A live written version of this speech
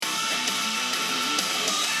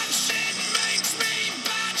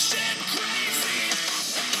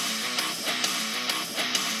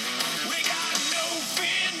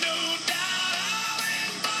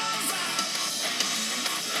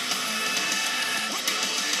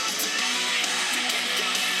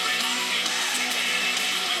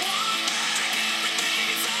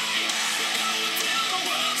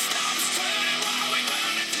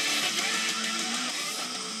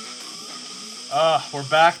We're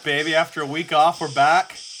back, baby. After a week off, we're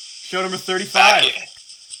back. Show number 35.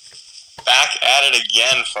 Back at it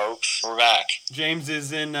again, folks. We're back. James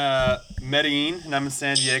is in Medellin, and I'm in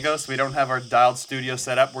San Diego, so we don't have our dialed studio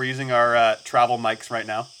set up. We're using our travel mics right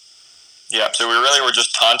now. Yeah, so we really were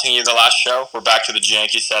just taunting you the last show. We're back to the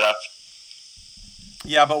janky setup.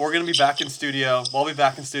 Yeah, but we're going to be back in studio. We'll be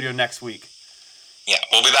back in studio next week. Yeah,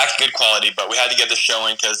 we'll be back to good quality, but we had to get this show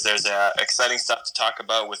in because there's exciting stuff to talk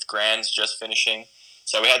about with Grands just finishing.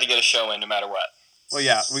 So we had to get a show in no matter what. Well,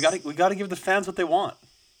 yeah, we got to give the fans what they want.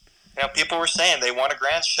 You know, people were saying they want a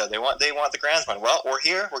Grands show. They want the Grands one. Well, we're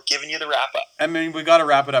here. We're giving you the wrap up. I mean, we got to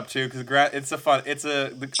wrap it up too because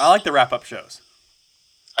I like the wrap up shows.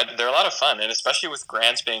 They're a lot of fun, and especially with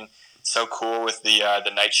Grands being so cool with the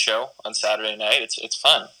night show on Saturday night. It's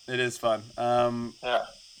fun. It is fun. Yeah.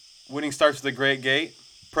 Winning starts with a great gate.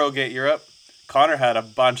 Pro Gate Europe. Connor had a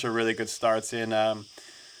bunch of really good starts in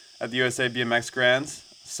at the USA BMX Grands.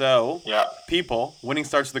 So, yeah. People, winning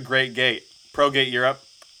starts with a great gate. Pro Gate Europe.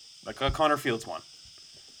 Like Connor Fields won.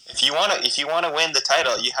 If you want to win the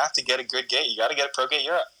title, you have to get a good gate. You got to get a Pro Gate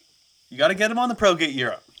Europe. You got to get him on the Pro Gate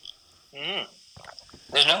Europe.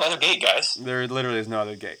 There's no other gate, guys. There literally is no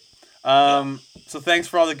other gate. So thanks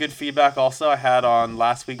for all the good feedback also I had on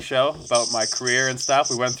last week's show about my career and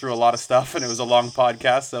stuff. We went through a lot of stuff and it was a long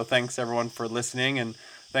podcast, so thanks everyone for listening and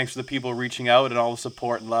thanks for the people reaching out and all the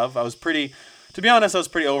support and love. To be honest, I was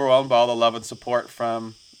pretty overwhelmed by all the love and support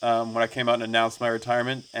from when I came out and announced my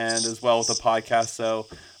retirement and as well with the podcast. So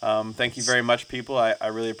thank you very much, people. I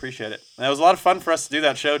really appreciate it. And it was a lot of fun for us to do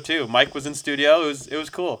that show too. Mike was in studio. It was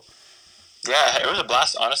cool. Yeah, it was a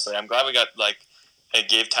blast, honestly. I'm glad we got, it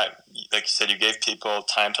gave time, like you said, you gave people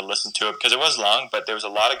time to listen to it because it was long, but there was a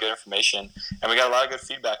lot of good information, and we got a lot of good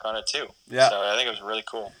feedback on it, too. Yeah. So I think it was really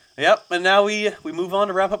cool. Yep, and now we move on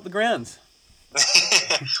to wrap up the Grands.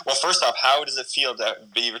 Well, first off, how does it feel to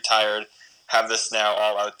be retired, have this now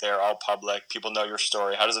all out there, all public, people know your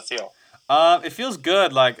story? How does it feel? It feels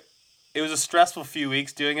good. Like, it was a stressful few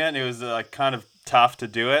weeks doing it, and it was, kind of tough to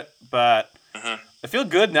do it, but... Mm-hmm. I feel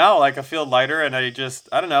good now. Like, I feel lighter, and I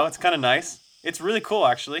don't know. It's kind of nice. It's really cool,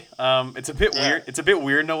 actually. It's a bit weird. It's a bit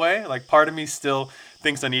weird in a way. Like, part of me still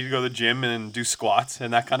thinks I need to go to the gym and do squats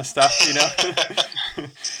and that kind of stuff, you know?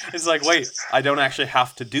 It's like, wait, I don't actually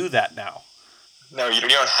have to do that now. No, you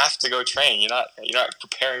don't have to go train. You're not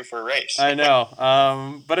preparing for a race. I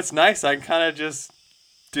know. But it's nice. I can kind of just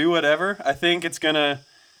do whatever. I think it's gonna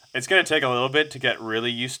take a little bit to get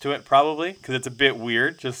really used to it, probably, because it's a bit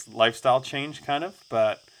weird, just lifestyle change, kind of.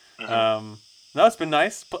 But no, it's been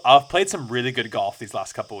nice. I've played some really good golf these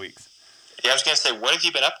last couple of weeks. Yeah, I was gonna say, what have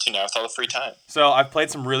you been up to now with all the free time? So I've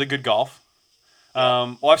played some really good golf.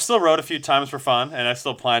 Well, I've still rode a few times for fun, and I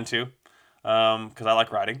still plan to, because I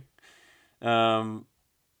like riding.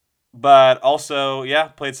 But also, yeah,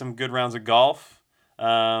 played some good rounds of golf.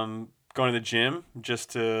 Going to the gym just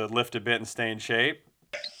to lift a bit and stay in shape.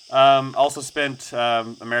 Also spent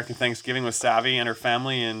American Thanksgiving with Savvy and her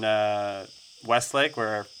family in Westlake, where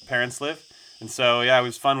our parents live. And so, yeah, it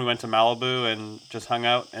was fun. We went to Malibu and just hung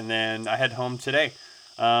out, and then I head home today.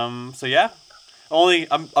 So, yeah,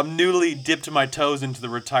 I'm newly dipped my toes into the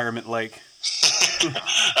retirement lake.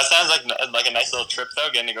 That sounds like a nice little trip, though,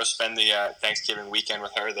 getting to go spend the Thanksgiving weekend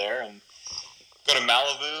with her there and go to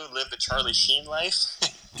Malibu, live the Charlie Sheen life.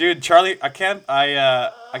 Dude, Charlie, I can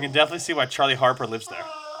definitely see why Charlie Harper lives there.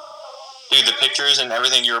 Dude, the pictures and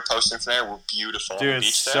everything you were posting from there were beautiful. Dude,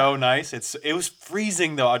 it's so nice. It was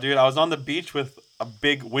freezing, though, dude. I was on the beach with a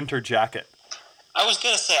big winter jacket. I was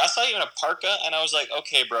going to say, I saw you in a parka, and I was like,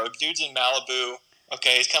 okay, bro, dude's in Malibu.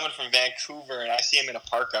 Okay, he's coming from Vancouver, and I see him in a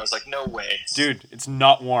parka. I was like, no way. Dude, it's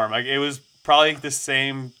not warm. Like, it was probably the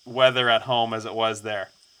same weather at home as it was there.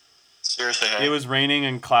 Seriously, hey? It was raining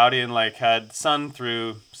and cloudy and, had sun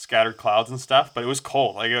through scattered clouds and stuff, but it was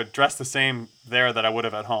cold. Like, I would dress the same there that I would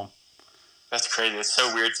have at home. That's crazy. It's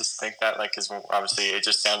so weird to think that, because obviously it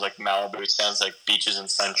just sounds like Malibu. It sounds like beaches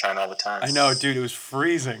and sunshine all the time. I know, dude. It was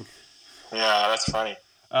freezing. Yeah, that's funny.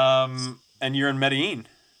 And you're in Medellin.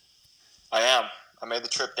 I am. I made the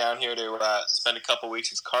trip down here to spend a couple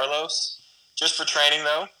weeks with Carlos, just for training,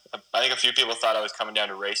 though. I think a few people thought I was coming down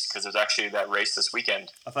to race because there's actually that race this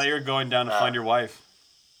weekend. I thought you were going down to find your wife.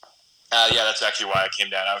 Yeah, that's actually why I came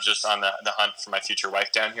down. I was just on the hunt for my future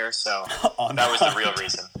wife down here, so that was the real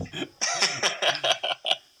reason.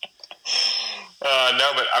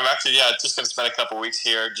 No, but I'm actually, just going to spend a couple weeks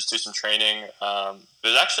here, just do some training.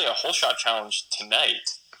 There's actually a whole shot challenge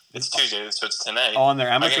tonight. It's Tuesday, so it's tonight. Oh, on their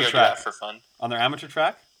amateur track. Do that for fun. On their amateur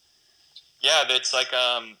track? Yeah, it's like,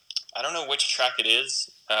 I don't know which track it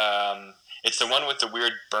is. It's the one with the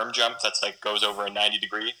weird berm jump that's like goes over a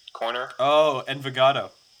 90-degree corner. Oh, Envigado.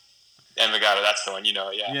 Envigado, that's the one. You know,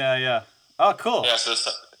 yeah. Yeah. Oh, cool. Yeah, so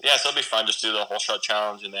it'll be fun. Just do the whole shot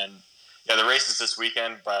challenge, and then the race is this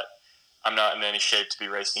weekend, but I'm not in any shape to be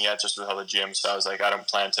racing yet, just with all the gym. So I was like, I don't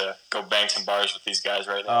plan to go bang some bars with these guys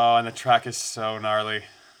right now. Oh, and the track is so gnarly.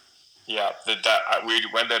 Yeah, we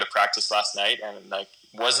went there to practice last night, and like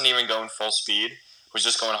wasn't even going full speed. Was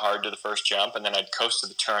just going hard to the first jump, and then I'd coast to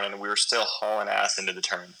the turn, and we were still hauling ass into the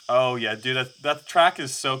turn. Oh yeah, dude, that track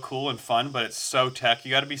is so cool and fun, but it's so tech.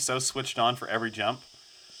 You got to be so switched on for every jump.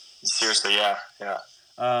 Seriously, yeah.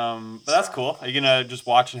 But that's cool. Are you gonna just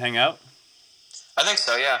watch and hang out? I think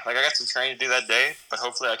so, yeah. Like I got some training to do that day, but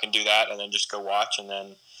hopefully I can do that and then just go watch and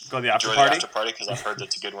then go to the after enjoy party. The after party because I've heard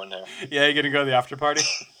that's a good one there. Yeah, you're gonna go to the after party.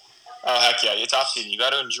 Oh heck yeah! It's off season. You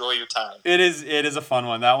got to enjoy your time. It is a fun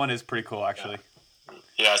one. That one is pretty cool actually.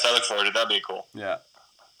 Yeah, so I look forward to it. That'd be cool. Yeah.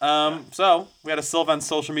 So we had a Sylvan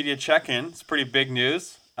social media check-in. It's pretty big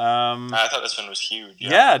news. I thought this one was huge.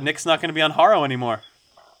 Yeah, Nick's not going to be on Haro anymore.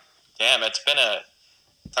 Damn, it's been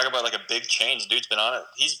talk about like a big change. Dude's been on it.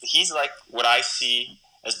 He's like what I see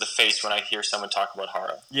as the face when I hear someone talk about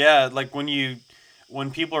Haro. Yeah, like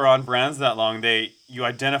when people are on brands that long, you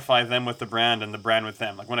identify them with the brand and the brand with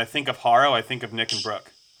them. Like when I think of Haro, I think of Nick and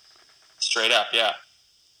Brooke. Straight up, yeah.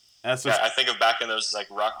 I think of back in those like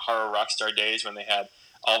Haro Rockstar days when they had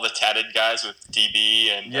all the tatted guys with DB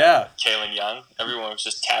and Kalen Young. Everyone was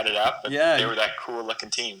just tatted up. But they were that cool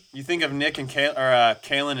looking team. You think of Nick and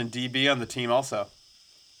Kalen and DB on the team also.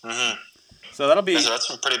 Mm-hmm. So that'll be. So that's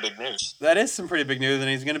some pretty big news. That is some pretty big news, and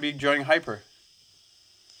he's going to be joining Hyper.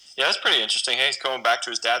 Yeah, that's pretty interesting. Hey, he's going back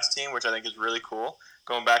to his dad's team, which I think is really cool.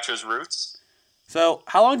 Going back to his roots. So,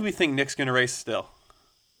 how long do we think Nick's going to race still?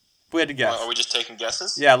 If we had to guess. Are we just taking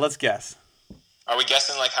guesses? Yeah, let's guess. Are we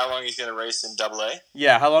guessing like how long he's going to race in AA?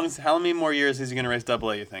 Yeah, how many more years is he going to race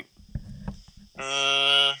AA, you think?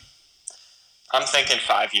 I'm thinking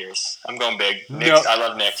 5 years. I'm going big. I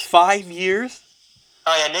love Nick. 5 years?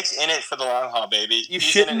 Oh, yeah, Nick's in it for the long haul, baby. You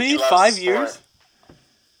shitting me? 5 years?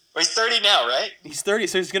 Well, he's 30 now, right? He's 30,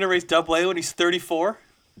 so he's going to race AA when he's 34?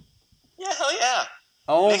 Yeah, hell yeah.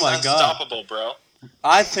 Oh, Nick's my God. Unstoppable, bro.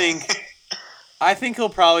 I think he'll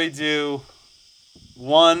probably do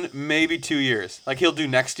 1, maybe 2 years. Like, he'll do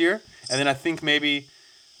next year, and then I think maybe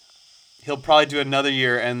he'll probably do another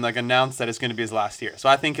year and, like, announce that it's going to be his last year. So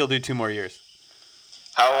I think he'll do 2 more years.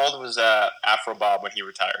 How old was Afro Bob when he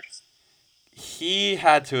retired? He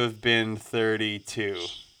had to have been 32,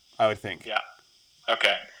 I would think. Yeah.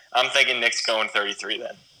 Okay. I'm thinking Nick's going 33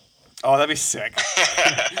 then. Oh, that'd be sick.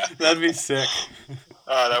 That'd be sick.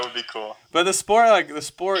 Oh, that would be cool. But the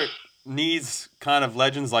sport needs kind of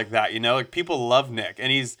legends like that, you know? Like, people love Nick,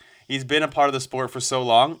 and he's been a part of the sport for so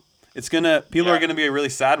long. People are gonna be really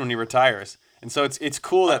sad when he retires. And so it's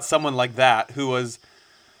cool that someone like that, who was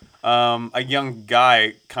a young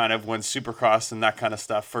guy kind of when Supercross and that kind of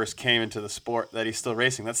stuff first came into the sport, that he's still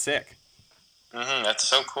racing. That's sick. Mm-hmm, that's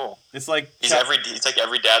so cool. It's like he's like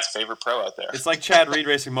every dad's favorite pro out there. It's like Chad Reed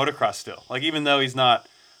racing motocross still. Like, even though he's not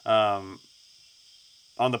on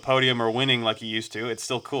the podium or winning like he used to, it's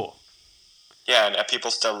still cool. Yeah, and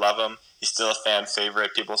people still love him. He's still a fan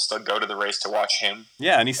favorite. People still go to the race to watch him.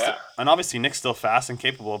 Yeah, and obviously Nick's still fast and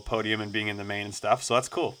capable of podium and being in the main and stuff. So that's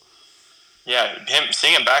cool. Yeah,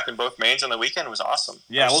 seeing him back in both mains on the weekend was awesome.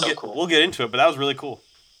 Yeah, we'll get into it, but that was really cool.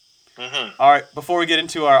 Mm-hmm. All right, before we get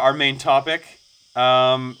into our main topic,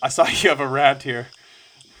 I saw you have a rant here.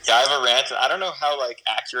 Yeah, I have a rant. I don't know how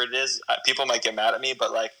accurate it is. People might get mad at me,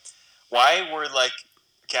 but why we're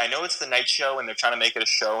okay, I know it's the night show and they're trying to make it a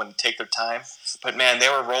show and take their time, but man, they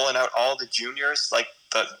were rolling out all the juniors like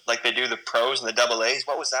they do the pros and the double A's.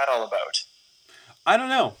 What was that all about? I don't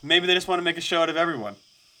know. Maybe they just want to make a show out of everyone.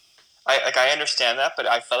 I understand that, but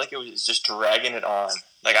I felt like it was just dragging it on.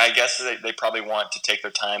 I guess they probably want to take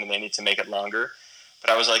their time and they need to make it longer. But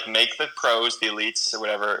I was like, make the pros, the elites, or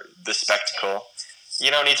whatever, the spectacle.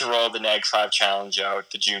 You don't need to roll the Nag 5 challenge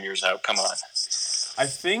out, the juniors out. Come on. I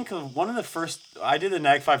think one of the first, I did the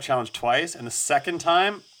Nag 5 challenge twice, and the second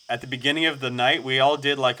time, at the beginning of the night, we all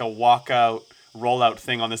did a walkout, rollout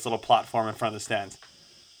thing on this little platform in front of the stands.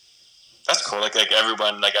 That's cool. Like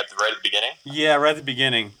everyone right at the beginning? Yeah, right at the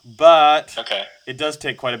beginning. But okay, it does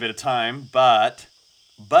take quite a bit of time, but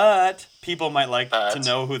people might to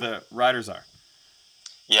know who the riders are.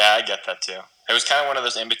 Yeah, I get that too. It was kind of one of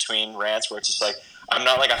those in-between rants where it's just I'm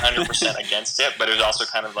not 100% against it, but it was also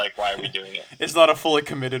kind of why are we doing it? It's not a fully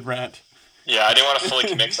committed rant. Yeah, I didn't want to fully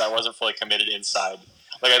commit because I wasn't fully committed inside.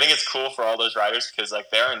 I think it's cool for all those riders because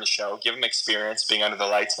they're in the show. Give them experience being under the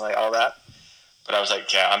lights and all that. But I was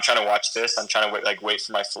like, yeah, I'm trying to watch this. I'm trying to wait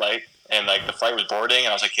for my flight. And like the flight was boarding, and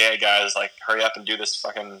I was like, hey guys, like hurry up and do this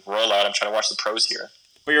fucking rollout. I'm trying to watch the pros here.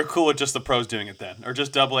 But you're cool with just the pros doing it then, or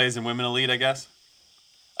just double A's and women elite, I guess.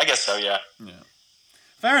 I guess so, yeah. Yeah.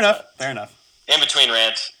 Fair enough. Fair enough. In between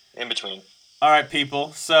rant. In between. All right,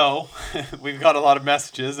 people. So we've got a lot of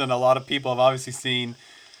messages, and a lot of people have obviously seen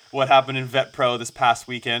what happened in Vet Pro this past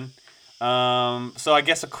weekend. So I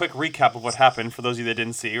guess a quick recap of what happened for those of you that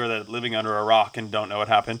didn't see or that are living under a rock and don't know what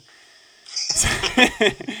happened.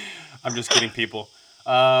 I'm just kidding, people.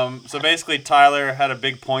 So basically, Tyler had a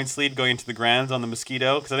big points lead going into the Grands on the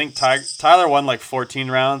Mosquito, because I think Tyler won like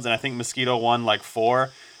 14 rounds, and I think Mosquito won like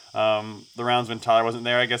 4. The rounds when Tyler wasn't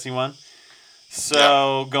there, I guess he won.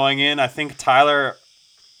 So going in, I think Tyler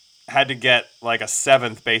had to get like a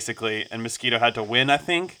 7th basically, and Mosquito had to win, I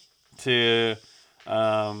think, to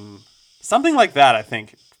something like that, I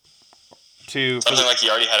think. Something like he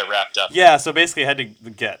already had it wrapped up. Yeah, so basically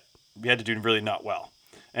we had to do really not well.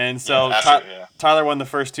 And so Tyler won the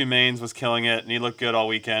first 2 mains, was killing it, and he looked good all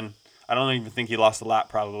weekend. I don't even think he lost a lap,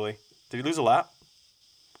 probably. Did he lose a lap?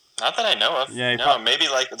 Not that I know of. Yeah, maybe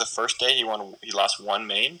like the first day he lost 1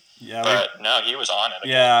 main. Yeah, but no, he was on it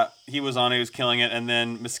again. Yeah, he was on it. He was killing it. And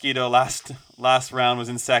then Mosquito last round was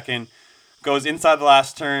in second. Goes inside the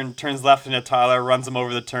last turn, turns left into Tyler, runs him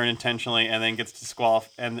over the turn intentionally, and then gets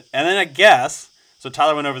disqualified. And then I guess, so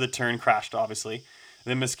Tyler went over the turn, crashed, obviously.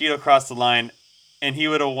 Then Mosquito crossed the line, and he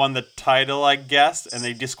would have won the title, I guess, and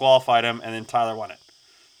they disqualified him, and then Tyler won it.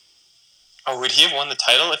 Oh, would he have won the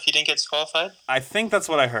title if he didn't get disqualified? I think that's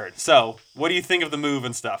what I heard. So, what do you think of the move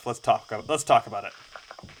and stuff? Let's talk about it.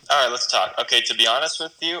 All right, let's talk. Okay, to be honest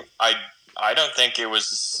with you, I don't think it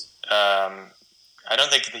was. I don't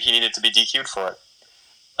think he needed to be DQ'd for it.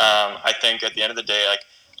 I think at the end of the day, like,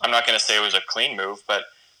 I'm not going to say it was a clean move, but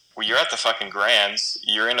when you're at the fucking Grands,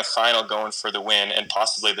 you're in a final going for the win and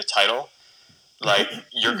possibly the title. Like,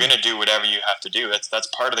 you're going to do whatever you have to do. That's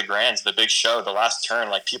part of the Grands, the big show, the last turn,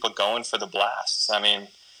 like people going for the blasts. I mean,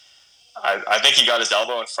 I think he got his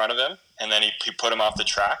elbow in front of him, and then he put him off the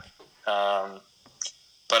track.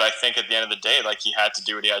 But I think at the end of the day, like, he had to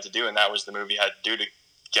do what he had to do, and that was the move he had to do to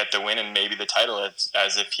get the win and maybe the title,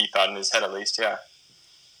 as if he thought in his head at least, yeah.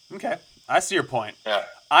 Okay, I see your point. Yeah.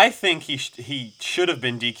 I think he should have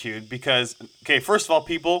been DQ'd because, okay, first of all,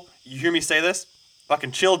 people, you hear me say this?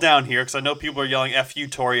 Fucking chill down here, because I know people are yelling F you,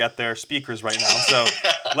 Tory, at their speakers right now. So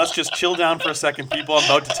let's just chill down for a second, people. I'm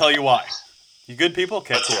about to tell you why. You good, people?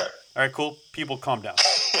 Okay, let's cool. hear it. All right, cool. People, calm down.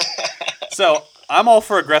 So I'm all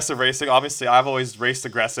for aggressive racing. Obviously, I've always raced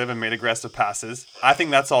aggressive and made aggressive passes. I think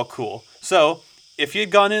that's all cool. So if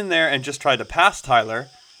you'd gone in there and just tried to pass Tyler,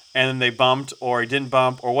 and then they bumped or he didn't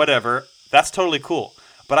bump or whatever, that's totally cool.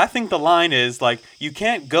 But I think the line is, like, you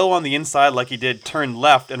can't go on the inside like he did, turn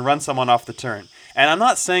left, and run someone off the turn. And I'm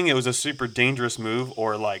not saying it was a super dangerous move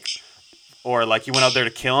or like you went out there to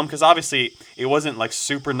kill him, because obviously it wasn't like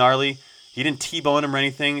super gnarly. He didn't T-bone him or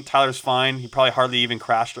anything. Tyler's fine. He probably hardly even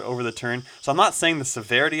crashed over the turn. So I'm not saying the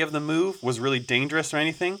severity of the move was really dangerous or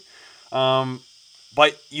anything.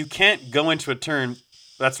 But you can't go into a turn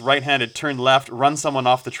that's right-handed, turn left, run someone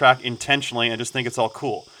off the track intentionally, and just think it's all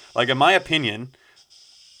cool. Like, in my opinion,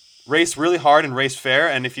 race really hard and race fair,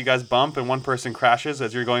 and if you guys bump and one person crashes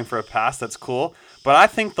as you're going for a pass, that's cool. But I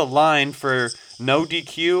think the line for no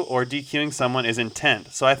DQ or DQing someone is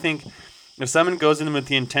intent. So I think if someone goes in with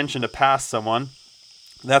the intention to pass someone,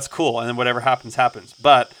 that's cool, and then whatever happens, happens.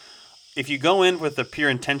 But if you go in with the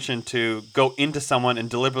pure intention to go into someone and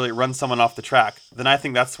deliberately run someone off the track, then I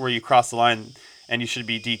think that's where you cross the line and you should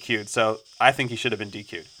be DQ'd. So I think he should have been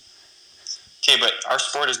DQ'd. Okay, but our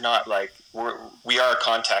sport is not like we are a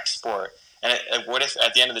contact sport, and what if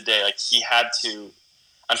at the end of the day, like, he had to?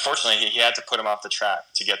 Unfortunately, he had to put him off the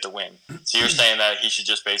track to get the win. So you're saying that he should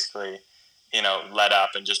just basically, let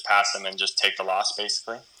up and just pass him and just take the loss,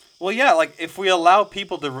 basically? Well, yeah. Like, if we allow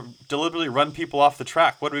people to deliberately run people off the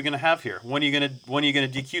track, what are we going to have here? When are you going to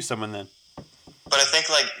DQ someone then? But I think,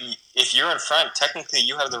 like, if you're in front, technically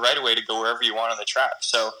you have the right of way to go wherever you want on the track.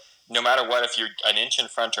 So no matter what, if you're an inch in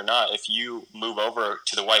front or not, if you move over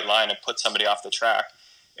to the white line and put somebody off the track,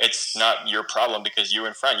 it's not your problem because you're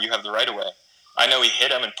in front. You have the right of way. I know he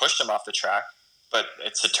hit him and pushed him off the track, but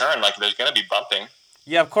it's a turn. Like, there's going to be bumping.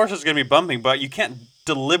 Yeah, of course there's going to be bumping, but you can't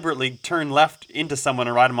deliberately turn left into someone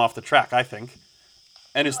and ride them off the track, I think.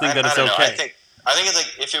 And just think that it's okay. I think it's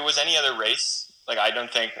like, if it was any other race, like, I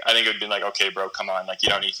think it would be like, okay, bro, come on. Like, you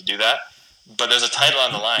don't need to do that. But there's a title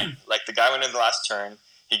on the line. Like, the guy went in the last turn.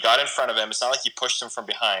 He got in front of him. It's not like he pushed him from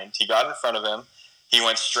behind. He got in front of him. He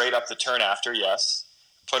went straight up the turn after, yes.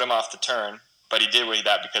 Put him off the turn. but he did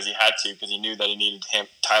that because he had to, because he knew that he needed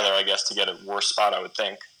Tyler, I guess, to get a worse spot, I would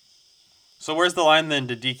think. So where's the line then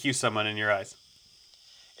to DQ someone in your eyes?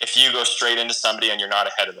 If you go straight into somebody and you're not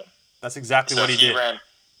ahead of them. That's exactly what he did.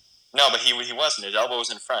 No, but he wasn't. His elbow was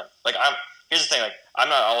in front. Here's the thing.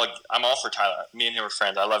 I'm all for Tyler. Me and him were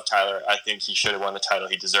friends. I love Tyler. I think he should have won the title.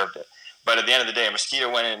 He deserved it. But at the end of the day,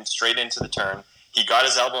 Mosquito went in straight into the turn. He got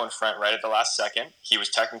his elbow in front right at the last second. He was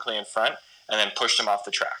technically in front, and then pushed him off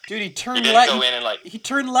the track. Dude, he turned left. He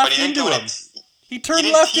turned left into him. He turned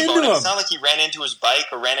left into him. It's not like he ran into his bike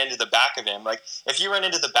or ran into the back of him. Like, if you run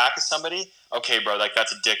into the back of somebody, okay, bro, like,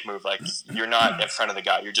 that's a dick move. Like, you're not in front of the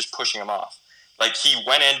guy. You're just pushing him off. Like, he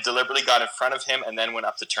went in, deliberately got in front of him, and then went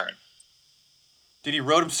up the turn. Dude, he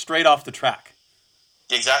rode him straight off the track.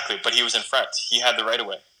 Exactly, but he was in front. He had the right of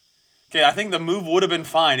way. Okay, I think the move would have been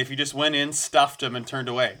fine if you just went in, stuffed him, and turned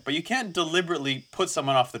away. But you can't deliberately put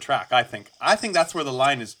someone off the track, I think. I think that's where the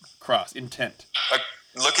line is crossed, intent. Like,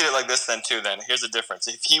 look at it like this then, too, then. Here's the difference.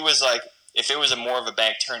 If it was a more of a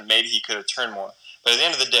bank turn, maybe he could have turned more. But at the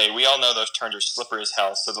end of the day, we all know those turns are slippery as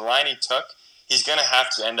hell. So the line he took, he's going to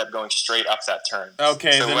have to end up going straight up that turn.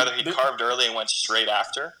 Okay. So whether he carved early and went straight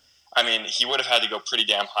after, I mean, he would have had to go pretty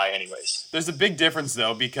damn high anyways. There's a big difference,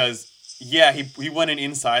 though, because... yeah, he went in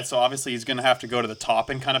inside, so obviously he's going to have to go to the top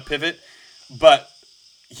and kind of pivot. But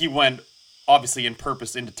he went, obviously, in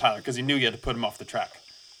purpose into Tyler because he knew he had to put him off the track.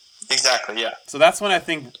 Exactly, yeah. So that's when I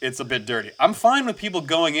think it's a bit dirty. I'm fine with people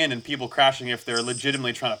going in and people crashing if they're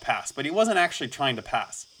legitimately trying to pass. But he wasn't actually trying to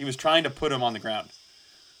pass. He was trying to put him on the ground.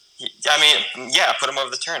 I mean, yeah, put him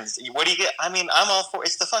over the turn. What do you get? I mean, I'm all for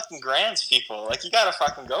it's the fucking Grands, people. Like, you got to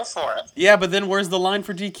fucking go for it. Yeah, but then where's the line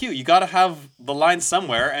for DQ? You got to have the line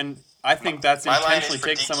somewhere, and... I think that's intentionally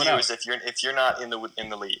taking someone out. Is if you're not in the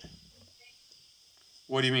lead.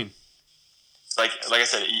 What do you mean? Like I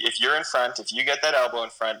said, if you're in front, if you get that elbow in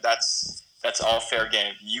front, that's all fair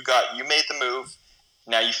game. You made the move.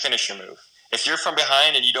 Now you finish your move. If you're from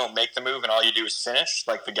behind and you don't make the move and all you do is finish,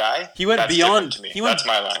 like the guy, he went beyond. To me. That's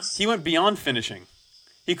my line. He went beyond finishing.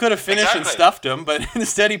 He could have finished and stuffed him, but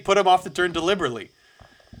instead he put him off the turn deliberately.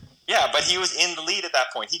 Yeah, but he was in the lead at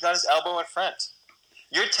that point. He got his elbow in front.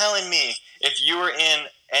 You're telling me if you were in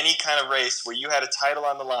any kind of race where you had a title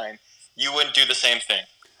on the line, you wouldn't do the same thing?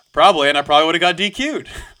 Probably, and I probably would have got DQ'd.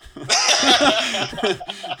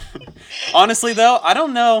 Honestly, though, I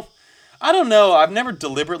don't know. I've never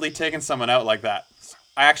deliberately taken someone out like that.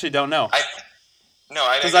 I actually don't know.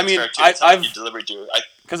 I think that's fair too. I've you deliberately do.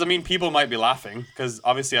 Because, I mean, people might be laughing, because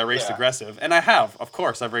obviously I raced aggressive. And I have, of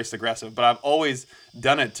course, I've raced aggressive. But I've always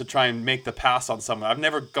done it to try and make the pass on someone. I've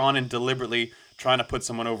never gone in deliberately trying to put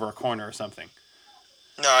someone over a corner or something.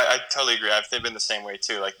 No, I totally agree. They've been the same way,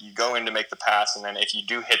 too. Like, you go in to make the pass, and then if you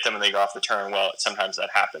do hit them and they go off the turn, well, sometimes that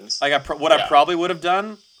happens. Like, I probably would have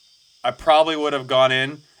done, I probably would have gone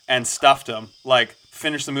in and stuffed him. Like,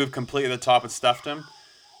 finished the move completely at the top and stuffed him.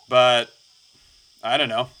 But, I don't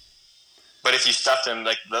know. But if you stuffed him,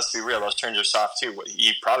 like, let's be real, those turns are soft, too.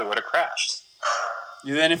 He probably would have crashed.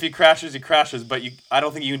 Then if he crashes, but I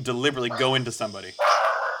don't think you can deliberately go into somebody.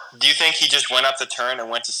 Do you think he just went up the turn and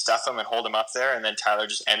went to stuff him and hold him up there, and then Tyler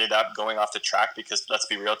just ended up going off the track because, let's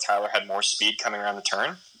be real, Tyler had more speed coming around the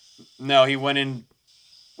turn? No, he went in...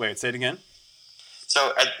 Wait, say it again?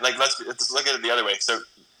 So, let's look at it the other way. So,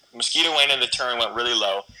 Mosquito went in the turn, went really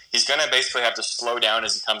low. He's going to basically have to slow down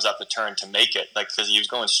as he comes up the turn to make it, because he was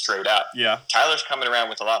going straight up. Yeah. Tyler's coming around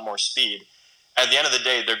with a lot more speed. At the end of the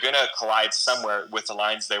day, they're going to collide somewhere with the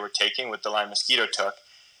lines they were taking, with the line Mosquito took.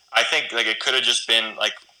 I think it could have just been,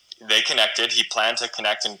 they connected. He planned to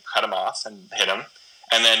connect and cut him off and hit him.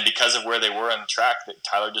 And then because of where they were on the track,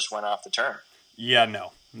 Tyler just went off the turn. Yeah,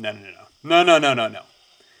 no. No.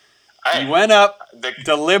 He went up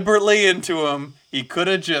deliberately into him. He could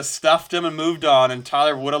have just stuffed him and moved on, and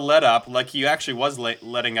Tyler would have let up, like he actually was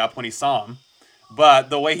letting up when he saw him. But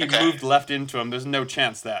the way he moved left into him, there's no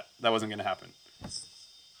chance that wasn't going to happen.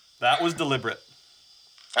 That was deliberate.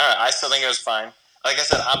 All right, I still think it was fine. Like I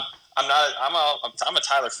said, I'm a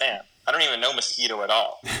Tyler fan. I don't even know Mosquito at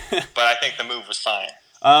all, but I think the move was fine.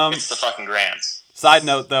 It's the fucking Grands. Side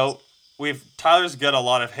note, though, Tyler's got a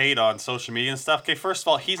lot of hate on social media and stuff. Okay, first of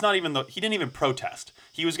all, he didn't even protest.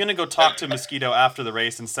 He was going to go talk to Mosquito after the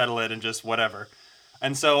race and settle it and just whatever.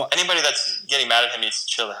 And so anybody that's getting mad at him needs to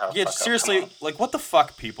chill the hell. Yeah, seriously, what the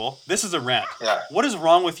fuck, people? This is a rant. Yeah. What is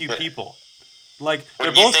wrong with you people? Like, do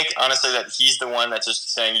you think honestly that he's the one that's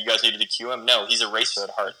just saying you guys need to DQ him? No, he's a racer at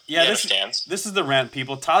heart. Yeah, he understands. This is the rant,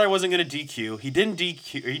 people. Tyler wasn't going to DQ. He didn't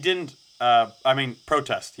DQ. He didn't.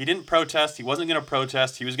 Protest. He didn't protest. He wasn't going to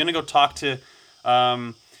protest. He was going to go talk to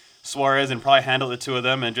Suarez and probably handle the two of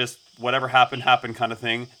them and just whatever happened kind of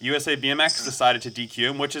thing. USA BMX decided to DQ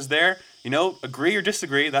him, which is their, agree or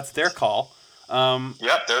disagree, that's their call.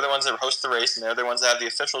 Yep, they're the ones that host the race, and they're the ones that have the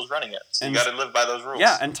officials running it. So you got to live by those rules.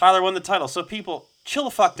 Yeah, and Tyler won the title. So people, chill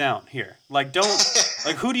the fuck down here. Like, don't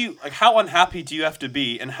how unhappy do you have to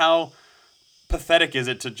be, and how pathetic is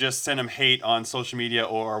it to just send him hate on social media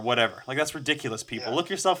or whatever? Like, that's ridiculous, people. Yeah. Look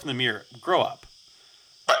yourself in the mirror. Grow up.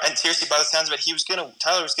 And seriously, by the sounds of it,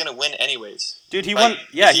 Tyler was gonna win anyways. Dude, he won.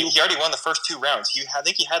 Yeah, he already won the first 2 rounds. I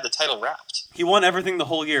think he had the title wrapped. He won everything the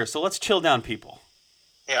whole year. So let's chill down, people.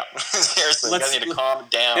 Yeah, seriously, you guys need to calm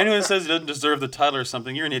down. Anyone who says he doesn't deserve the title or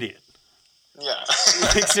something, you're an idiot. Yeah.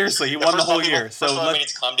 Like, seriously, he won the whole year. So first of all, we need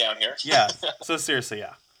to calm down here. Yeah. So seriously,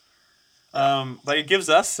 yeah. But it gives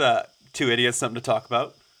us 2 idiots something to talk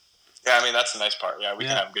about. Yeah, I mean that's the nice part. Yeah, we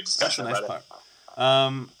can have a good discussion about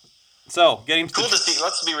it. So getting cool to see.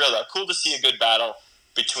 Let's be real though. Cool to see a good battle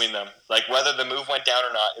between them. Like whether the move went down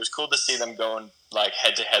or not, it was cool to see them going like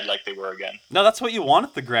head to head like they were again. No, that's what you want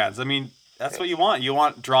at the Grands. I mean, that's what you want. You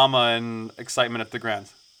want drama and excitement at the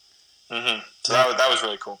Grands. Mm-hmm. So that was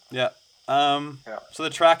really cool. Yeah. So the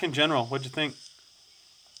track in general, what'd you think?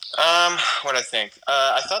 What I think?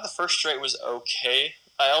 I thought the first straight was okay.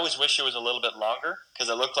 I always wish it was a little bit longer because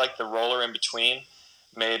it looked like the roller in between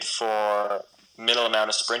made for middle amount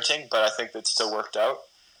of sprinting, but I think that still worked out.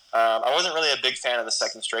 I wasn't really a big fan of the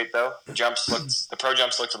second straight though. The pro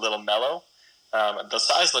jumps looked a little mellow. The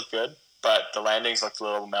size looked good, but the landings looked a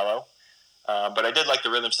little mellow. But I did like the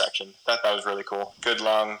rhythm section. Thought that was really cool. Good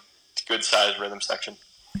long, good sized rhythm section.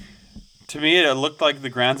 To me, it looked like the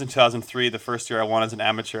Grands in 2003, the first year I won as an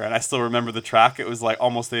amateur, and I still remember the track. It was like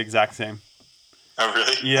almost the exact same. Oh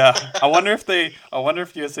really? Yeah. I wonder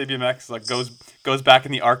if USA BMX like goes back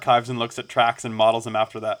in the archives and looks at tracks and models them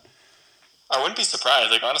after that. I wouldn't be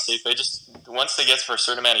surprised. Like honestly, if they just once they get for a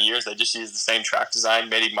certain amount of years, they just use the same track design,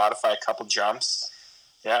 maybe modify a couple jumps.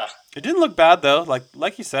 Yeah. It didn't look bad though.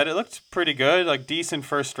 Like you said, it looked pretty good. Like decent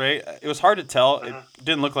first straight. It was hard to tell. Mm-hmm. It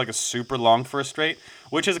didn't look like a super long first straight,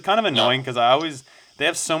 which is kind of annoying because they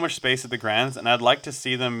have so much space at the Grands, and I'd like to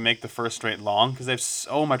see them make the first straight long because they have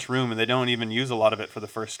so much room and they don't even use a lot of it for the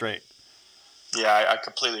first straight. Yeah, I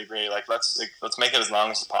completely agree. Like let's make it as long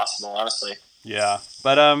as possible, honestly. Yeah,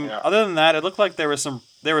 but other than that, it looked like there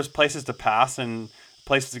was places to pass and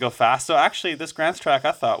places to go fast. So actually, this Grands track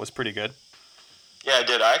I thought was pretty good. Yeah, I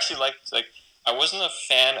did. I actually liked I wasn't a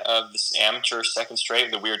fan of this amateur second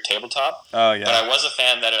straight, the weird tabletop. Oh yeah. But I was a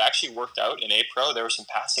fan that it actually worked out in A Pro. There was some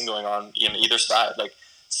passing going on in either side. Like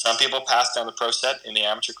some people passed down the pro set in the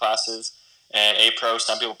amateur classes, and A Pro.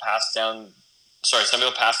 Some people passed on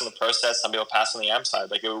the pro set. Some people passed on the am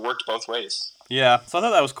side. Like it worked both ways. Yeah, so I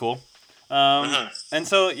thought that was cool. And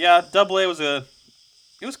so yeah, Double A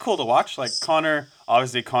it was cool to watch. Like Connor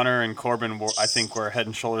and Corbin were head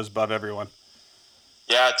and shoulders above everyone.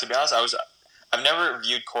 Yeah, to be honest, I've never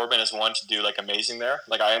viewed Corbin as one to do like amazing there.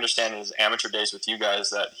 Like I understand in his amateur days with you guys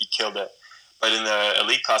that he killed it, but in the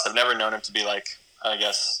elite class, I've never known him to be like, I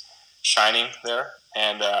guess, shining there.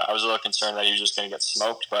 And I was a little concerned that he was just going to get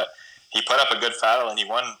smoked, but he put up a good battle and he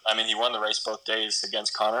won. I mean, he won the race both days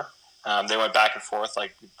against Connor. They went back and forth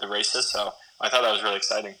like the races, so I thought that was really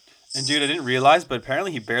exciting. And dude, I didn't realize, but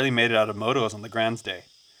apparently he barely made it out of motos on the Grands Day.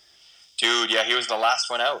 Dude, yeah, he was the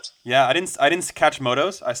last one out. Yeah, I didn't catch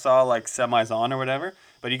motos. I saw like semis on or whatever.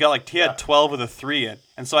 But he had 12 with a 3 in.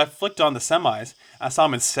 And so I flicked on the semis. I saw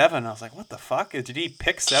him in 7. I was like, what the fuck? Did he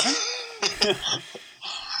pick 7?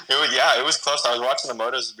 It was close. I was watching the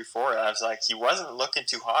motos before, and I was like, he wasn't looking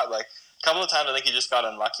too hot. Like a couple of times, I think he just got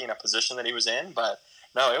unlucky in a position that he was in. But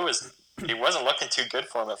no, he wasn't looking too good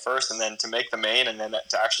for him at first. And then to make the main, and then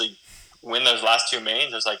to actually win those last 2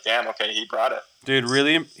 mains, I was like, damn, okay, he brought it. Dude,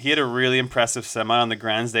 he had a really impressive semi on the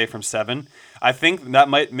Grands Day from 7. I think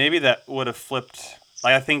that would have flipped.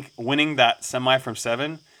 Like, I think winning that semi from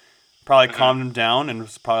 7 probably calmed him down and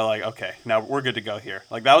was probably like, okay, now we're good to go here.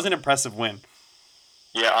 Like, that was an impressive win.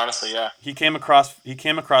 Yeah, honestly, yeah. He came across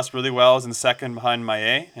really well. He was in second behind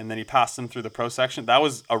Maillet, and then he passed him through the pro section. That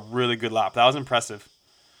was a really good lap. That was impressive.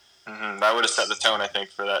 Mm-hmm. That would have set the tone, I think,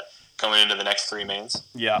 for that going into the next 3 mains.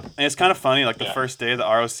 Yeah, and it's kind of funny. Like the first day of the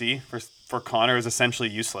ROC for Connor is essentially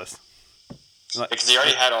useless. Because he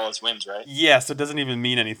already had all his wins, right? Yeah, so it doesn't even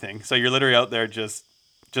mean anything. So you're literally out there just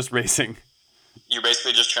racing. You're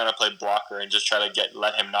basically just trying to play blocker and just try to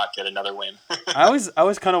let him not get another win. I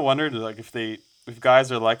always kind of wondered like if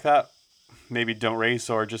guys are like that, maybe don't race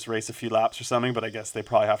or just race a few laps or something. But I guess they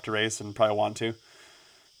probably have to race and probably want to.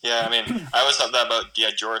 Yeah, I mean, I always thought that about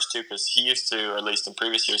Joris too, because he used to, or at least in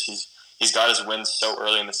previous years, he's got his wins so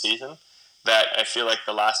early in the season that I feel like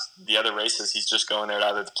the other races he's just going there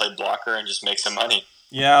either to play blocker and just make some money.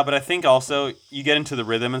 Yeah, but I think also you get into the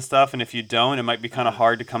rhythm and stuff, and if you don't, it might be kind of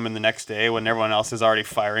hard to come in the next day when everyone else is already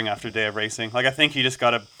firing after a day of racing. Like I think you just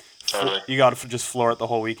gotta, Totally. you gotta just floor it the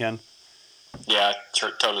whole weekend. Yeah,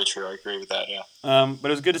 totally true. I agree with that. Yeah.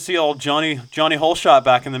 But it was good to see old Johnny Holshot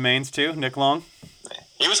back in the mains too. Nick Long.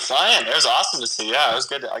 He was flying. It was awesome to see. Yeah, it was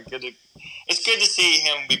good. It's good to see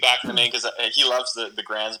him be back in the main because he loves the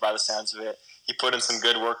Grands by the sounds of it. He put in some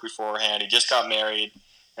good work beforehand. He just got married.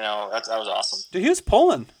 You know, that was awesome. Dude, he was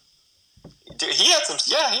pulling. Dude, he had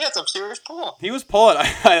some serious pull. He was pulling.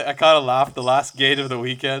 I kind of laughed the last gate of the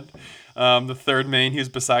weekend. The third main, he was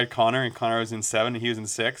beside Connor, and Connor was in 7, and he was in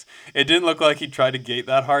 6. It didn't look like he tried to gate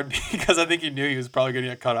that hard because I think he knew he was probably going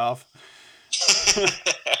to get cut off.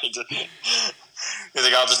 He's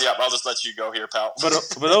like, I'll just let you go here, pal.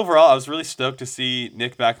 But overall, I was really stoked to see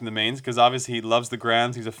Nick back in the mains because obviously he loves the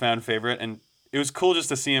Grands. He's a fan favorite, and it was cool just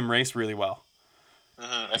to see him race really well.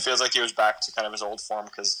 Mm-hmm. It feels like he was back to kind of his old form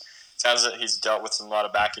because it sounds like he's dealt with a lot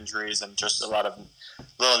of back injuries and just a lot of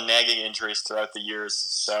little nagging injuries throughout the years.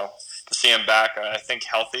 So to see him back, I think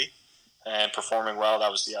healthy and performing well, that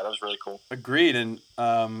was really cool. Agreed. And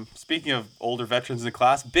speaking of older veterans in the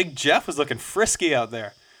class, Big Jeff was looking frisky out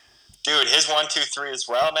there. Dude, his 1, 2, 3 as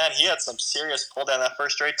well, man. He had some serious pull down that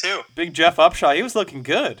first straight too. Big Jeff Upshaw, he was looking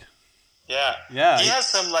good. Yeah. He has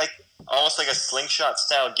some almost like a slingshot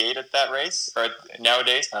style gait at that race, or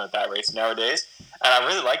nowadays, not at that race, nowadays. And I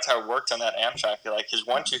really liked how it worked on that Amtrak. Like his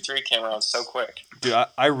 1, 2, 3 came around so quick. Dude,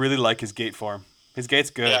 I really like his gait form. His gait's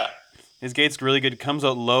good. Yeah. His gait's really good. Comes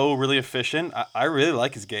out low, really efficient. I really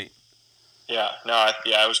like his gait. Yeah. No.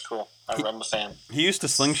 It was cool. I'm a fan. He used to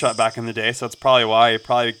slingshot back in the day, so that's probably why he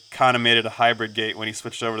probably kind of made it a hybrid gate when he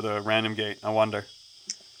switched over to the random gate. I wonder.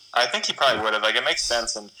 I think he probably would have. Like, it makes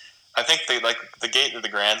sense, and I think the gate of the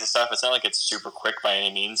Grands and stuff. It's not like it's super quick by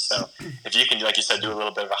any means. So if you can, like you said, do a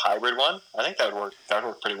little bit of a hybrid one, I think that would work. That would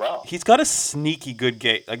work pretty well. He's got a sneaky good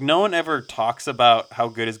gait. Like no one ever talks about how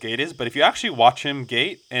good his gait is, but if you actually watch him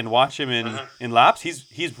gate and watch him in laps,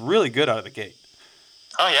 he's really good out of the gate.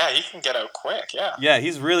 Oh yeah, he can get out quick. Yeah. Yeah,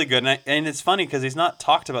 he's really good, and it's funny because he's not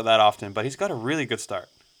talked about that often, but he's got a really good start.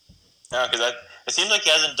 No, because it seems like he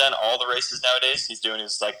hasn't done all the races nowadays. He's doing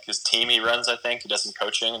his team he runs. I think he does some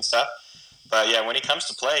coaching and stuff. But yeah, when he comes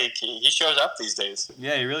to play, he shows up these days.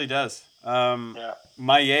 Yeah, he really does. Yeah.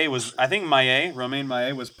 Romain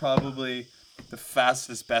Maillet was probably the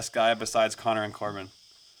fastest, best guy besides Connor and Corbin.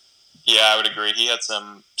 Yeah, I would agree. He had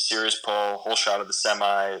some serious pull, whole shot of the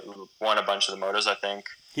semi, won a bunch of the motos, I think.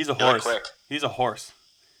 He's a horse. Quick. He's a horse.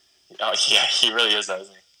 Oh, yeah, he really is, isn't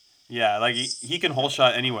he? Yeah, like he can whole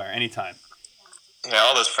shot anywhere, anytime. Yeah,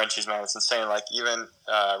 all those Frenchies, man, it's insane. Like, even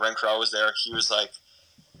Renkrell was there. He was,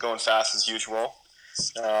 going fast as usual.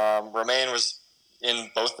 Romain was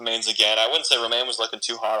in both the mains again. I wouldn't say Romain was looking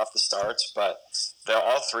too hot off the start, but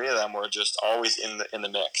all three of them were just always in the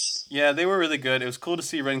mix. Yeah, they were really good. It was cool to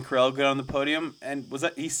see Renkrell get on the podium. And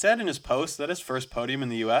he said in his post that his first podium in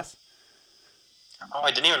the U.S.? Oh,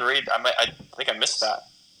 I didn't even read. I think I missed that.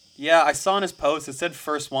 Yeah, I saw in his post, it said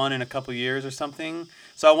first one in a couple years or something.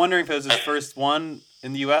 So I'm wondering if it was his first one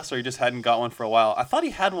in the U.S. or he just hadn't got one for a while. I thought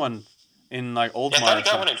he had one in Oldmar. Yeah, I thought he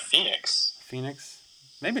got one in Phoenix. Phoenix?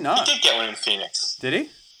 Maybe not. He did get one in Phoenix. Did he?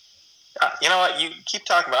 You know what? You keep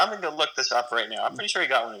talking about it. I'm going to look this up right now. I'm pretty sure he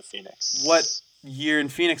got one in Phoenix. What year in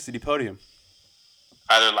Phoenix did he podium?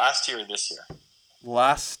 Either last year or this year.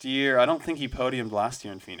 Last year. I don't think he podiumed last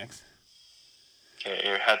year in Phoenix. Okay,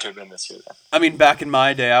 it had to have been this year then. I mean, back in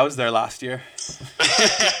my day. I was there last year.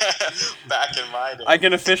 Back in my day. I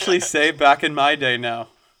can officially say back in my day now.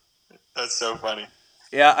 That's so funny.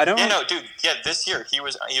 Yeah, I don't. Yeah, no, dude. Yeah, this year he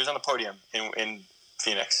was on the podium in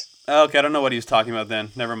Phoenix. Okay, I don't know what he was talking about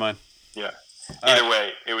then. Never mind. Yeah. Either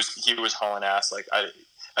way, he was hauling ass. Like I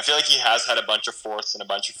feel like he has had a bunch of fourths and a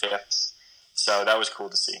bunch of fifths, so that was cool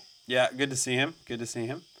to see. Yeah, good to see him.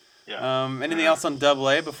 Yeah. Anything else on Double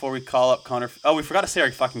A before we call up Connor? Oh, we forgot to say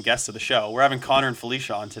our fucking guests of the show. We're having Connor and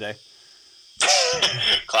Felicia on today.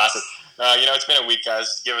 Classic. It's been a week,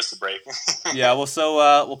 guys. Give us a break. Yeah. Well,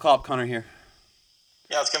 so we'll call up Connor here.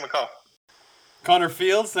 Yeah, let's give him a call. Connor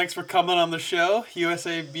Fields, thanks for coming on the show.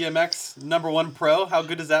 USA BMX #1 pro. How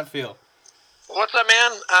good does that feel? What's up,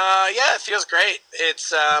 man? Yeah, it feels great.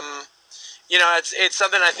 It's it's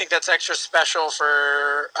something I think that's extra special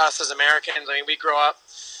for us as Americans. I mean, we grow up,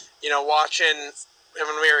 watching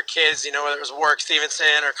when we were kids, whether it was Warwick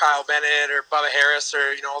Stevenson or Kyle Bennett or Bubba Harris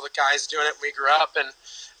or, all the guys doing it when we grew up. And,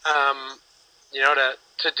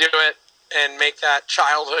 to do it and make that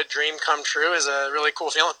childhood dream come true is a really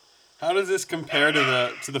cool feeling. How does this compare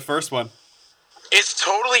to the first one? It's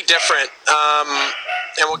totally different.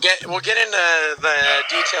 And we'll get into the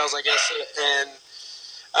details, I guess, and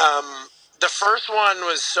The first one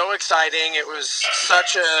was so exciting. It was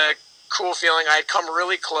such a cool feeling. I had come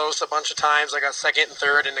really close a bunch of times. I got second and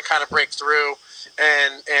third, and to kind of break through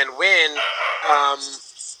and win.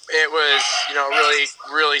 It was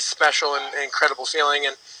really special and incredible feeling.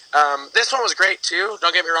 And this one was great too.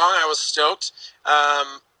 Don't get me wrong. I was stoked.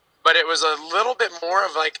 But it was a little bit more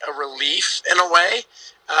of like a relief in a way,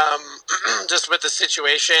 just with the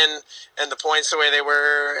situation and the points the way they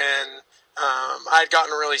were. And I'd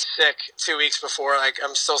gotten really sick 2 weeks before. Like,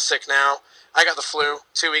 I'm still sick now. I got the flu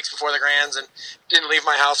 2 weeks before the Grands and didn't leave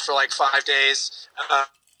my house for like 5 days.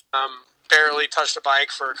 Barely touched a bike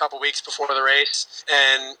for a couple weeks before the race.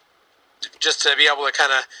 And just to be able to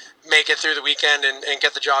kind of make it through the weekend and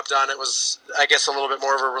get the job done, it was, I guess, a little bit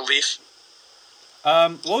more of a relief.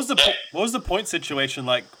 What was the point situation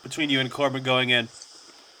like between you and Corbin going in?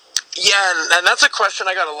 Yeah, and that's a question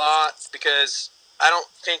I got a lot because I don't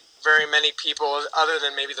think very many people, other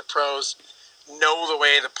than maybe the pros, know the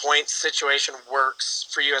way the points situation works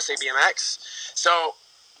for USA BMX. So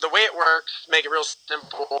the way it works, make it real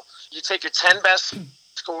simple. You take your 10 best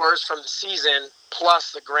scores from the season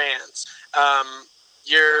plus the Grands.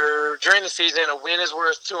 During the season, a win is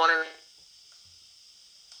worth 200.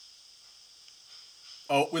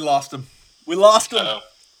 Oh, we lost him. We lost him. Uh-oh.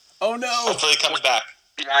 Oh no! Hopefully he comes back.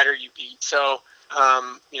 Rider you beat. So,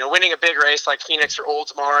 winning a big race like Phoenix or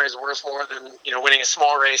Oldsmar is worth more than winning a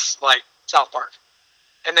small race like South Park.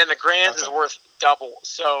 And then the Grands is worth double.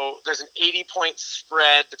 So there's an 80-point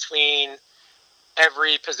spread between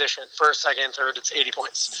every position. First, second, third, it's 80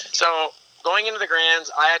 points. So going into the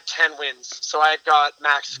Grands, I had 10 wins. So I had got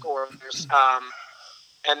max scores.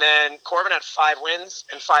 And then Corbin had 5 wins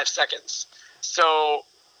and 5 seconds. So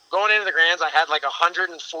going into the Grands, I had like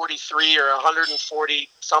 143 or 140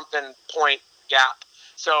 something point gap.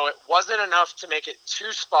 So it wasn't enough to make it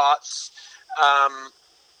 2 spots,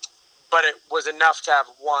 but it was enough to have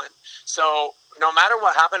 1. So no matter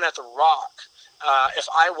what happened at the Rock, if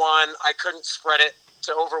I won, I couldn't spread it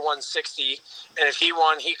to over 160, and if he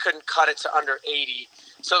won, he couldn't cut it to under 80.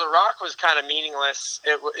 So the Rock was kind of meaningless.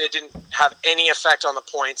 It didn't have any effect on the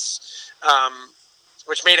points,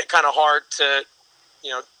 which made it kind of hard to,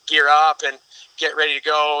 gear up and get ready to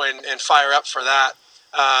go and fire up for that.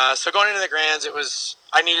 So going into the Grands,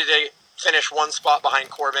 I needed to finish 1 spot behind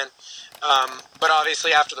Corbin. But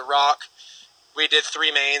obviously after the Rock, we did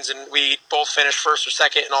 3 mains and we both finished first or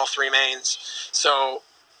second in all 3 mains. So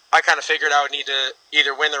I kind of figured I would need to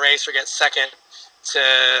either win the race or get second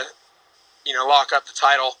to, lock up the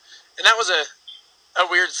title. And that was a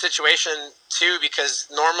weird situation too, because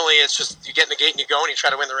normally it's just you get in the gate and you go and you try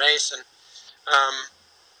to win the race. And,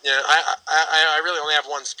 I really only have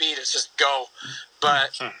 1 speed. It's just go.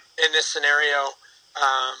 But in this scenario,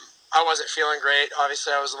 I wasn't feeling great.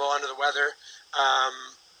 Obviously, I was a little under the weather.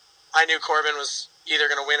 I knew Corbin was either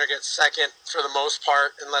going to win or get second for the most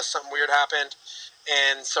part, unless something weird happened.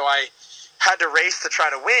 And so I had to race to try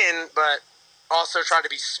to win, but also try to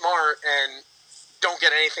be smart and don't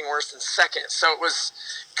get anything worse than second. So it was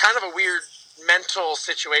kind of a weird mental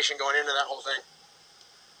situation going into that whole thing.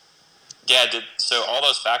 Yeah, so all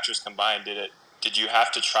those factors combined, did you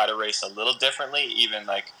have to try to race a little differently, even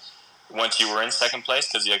like once you were in second place?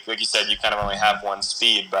 Because like you said, you kind of only have 1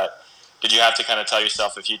 speed, but did you have to kind of tell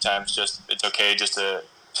yourself a few times just it's okay just to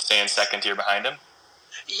stay in second here behind him?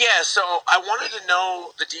 Yeah, so I wanted to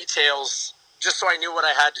know the details just so I knew what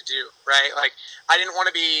I had to do, right? Like, I didn't want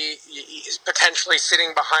to be potentially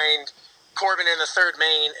sitting behind Corbin in the 3rd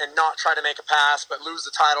main and not try to make a pass, but lose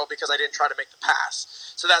the title because I didn't try to make the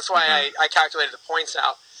pass. So that's why I calculated the points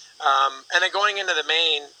out. And then going into the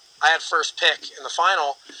main, I had first pick in the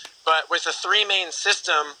final, but with the 3 main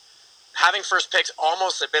system, having first pick's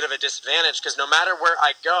almost a bit of a disadvantage because no matter where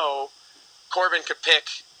I go, Corbin could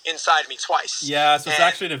pick inside me twice. Yeah, so it's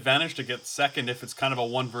actually an advantage to get second if it's kind of a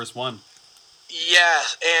 1 versus 1. Yeah,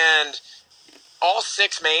 and all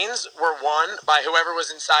 6 mains were won by whoever was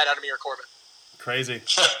inside out of me or Corbin. Crazy.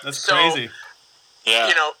 That's crazy. Yeah.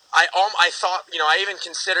 I thought, I even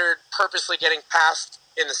considered purposely getting past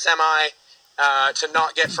in the semi to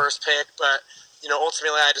not get first pick, but,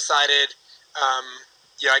 ultimately I decided,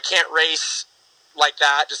 I can't race like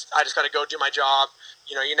that. I just got to go do my job.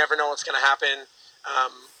 You never know what's going to happen.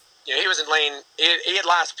 He was in lane. He had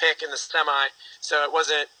last pick in the semi, so it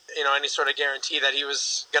wasn't any sort of guarantee that he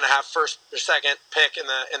was going to have first or second pick in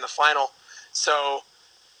the final. So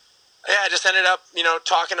yeah, I just ended up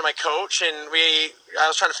talking to my coach, and I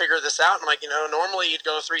was trying to figure this out. And I'm like, normally you'd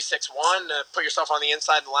go 3-6-1 to put yourself on the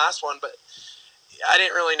inside in the last one, but I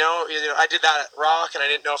didn't really know. I did that at Rock, and I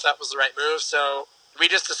didn't know if that was the right move. So we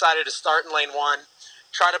just decided to start in lane 1,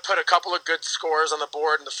 try to put a couple of good scores on the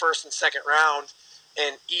board in the first and second round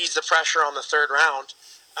and ease the pressure on the third round.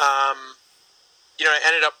 It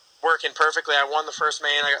ended up working perfectly. I won the first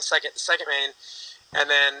main. I got second main. And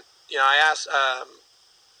then, I asked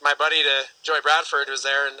my buddy, Joey Bradford, was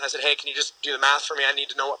there, and I said, hey, can you just do the math for me? I need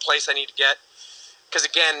to know what place I need to get. Because,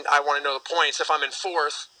 again, I want to know the points. If I'm in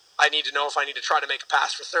fourth, I need to know if I need to try to make a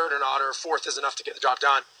pass for third or not, or if fourth is enough to get the job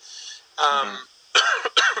done.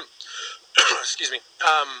 Excuse me.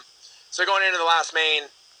 So going into the last main,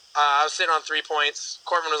 I was sitting on 3 points.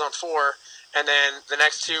 Corbin was on 4. And then the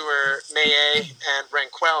next two were Maye and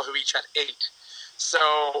Ranquel, who each had 8.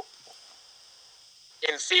 So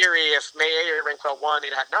in theory, if Maye or Ranquel won,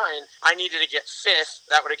 they'd had 9. I needed to get 5th.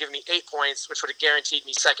 That would have given me 8 points, which would have guaranteed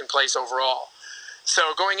me second place overall.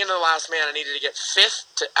 So going into the last man, I needed to get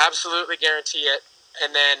 5th to absolutely guarantee it.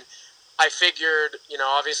 And then I figured,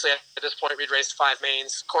 obviously at this point we'd raced 5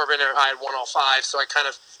 mains. Corbin or I had won all 5, so I kind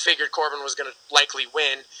of figured Corbin was going to likely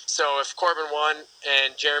win. So if Corbin won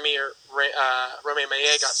and Jeremy or Romain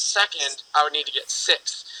Maye got second, I would need to get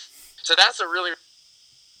 6th. So that's a really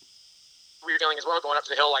weird feeling as well, going up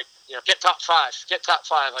the hill, get top 5, get top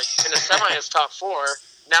 5. Like in the semi, it's top 4.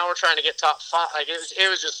 Now we're trying to get top 5. Like it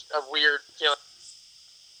was just a weird feeling.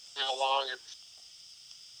 How long and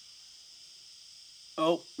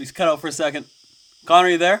Oh, he's cut out for a second. Connor,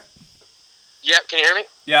 are you there? Yep, can you hear me?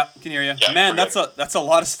 Yeah, can hear you. Yeah, man, that's a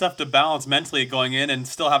lot of stuff to balance mentally going in and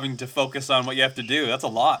still having to focus on what you have to do. That's a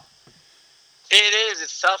lot. It is.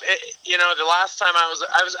 It's tough. The last time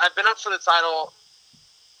I've been up for the title.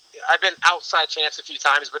 I've been outside chance a few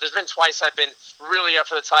times, but there's been twice I've been really up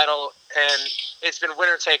for the title, and it's been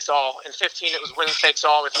winner takes all. In 15, it was winner takes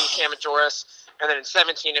all with me, Cam, and Joris, and then in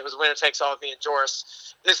 17, it was winner takes all with me and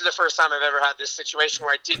Joris. This is the first time I've ever had this situation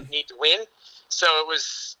where I didn't need to win, so it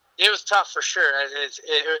was tough for sure.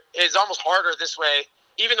 It's almost harder this way,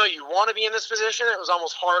 even though you want to be in this position. It was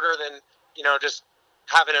almost harder than just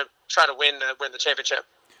having to try to win the championship.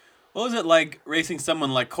 What was it like racing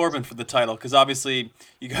someone like Corbin for the title? Because obviously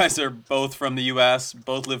you guys are both from the U.S.,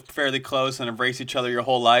 both live fairly close and have raced each other your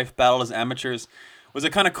whole life, battled as amateurs. Was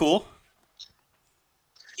it kind of cool?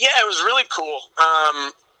 Yeah, it was really cool.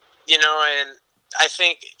 And I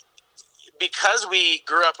think because we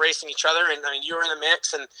grew up racing each other, and you were in the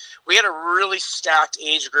mix, and we had a really stacked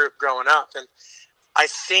age group growing up, and I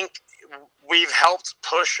think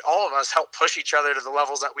all of us helped push each other to the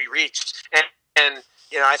levels that we reached. And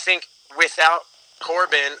I think without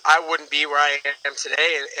Corbin, I wouldn't be where I am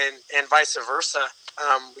today, and vice versa.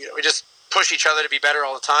 We just push each other to be better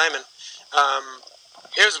all the time, and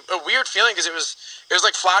it was a weird feeling because it was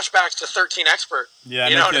like flashbacks to 13 Expert. Yeah,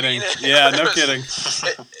 no kidding. Yeah, no kidding.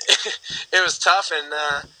 It was tough, and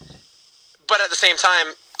but at the same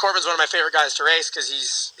time, Corbin's one of my favorite guys to race because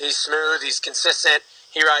he's smooth, he's consistent,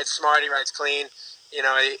 he rides smart, he rides clean.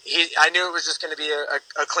 I knew it was just going to be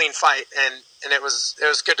a clean fight, and it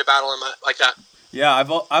was good to battle him like that. Yeah,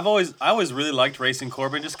 I always really liked racing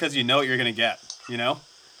Corbin just because you know what you're going to get. Yeah.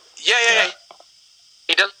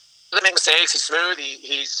 He doesn't make mistakes. He's smooth.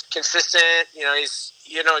 He's consistent. You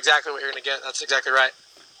know exactly what you're going to get. That's exactly right.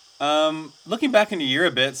 Looking back in the year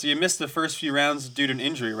a bit, so you missed the first few rounds due to an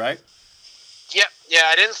injury, right? Yep. Yeah,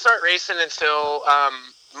 I didn't start racing until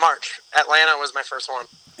March. Atlanta was my first one.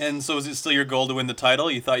 And so was it still your goal to win the title?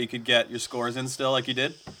 You thought you could get your scores in still like you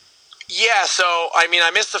did? Yeah, so,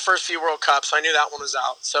 I missed the first few World Cups, so I knew that one was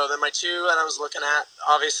out. So then my two that I was looking at,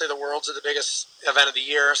 obviously the Worlds are the biggest event of the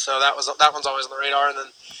year, so that one's always on the radar. And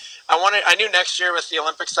then I knew next year with the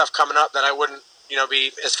Olympic stuff coming up that I wouldn't,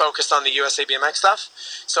 be as focused on the USA BMX stuff.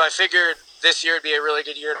 So I figured this year would be a really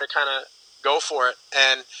good year to kind of go for it.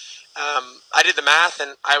 And I did the math,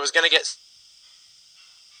 and I was going to get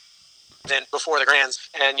then before the Grands,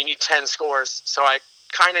 and you need 10 scores. So I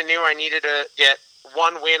kind of knew I needed to get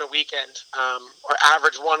one win a weekend, or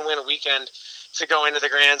average one win a weekend to go into the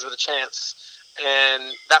Grands with a chance.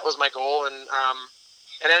 And that was my goal, and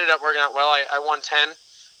it ended up working out well. I won 10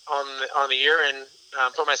 on the year and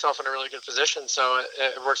put myself in a really good position, so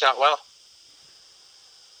it worked out well.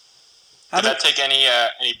 Did that take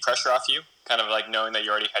any pressure off you, kind of like knowing that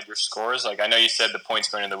you already had your scores? Like, I know you said the points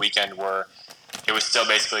going into the weekend were, it was still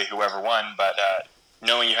basically whoever won, but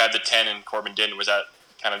knowing you had the 10 and Corbin didn't, was that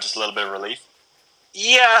kind of just a little bit of relief?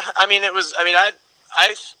 Yeah,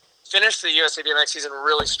 I finished the USA BMX season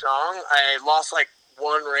really strong. I lost like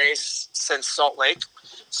one race since Salt Lake,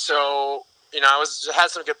 so I had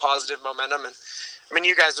some good positive momentum. And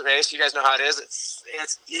you guys race, you guys know how it is.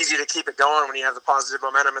 It's easy to keep it going when you have the positive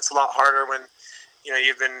momentum. It's a lot harder when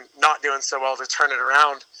you've been not doing so well to turn it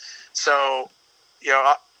around. So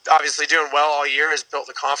obviously doing well all year has built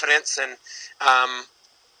the confidence, and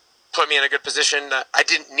put me in a good position. I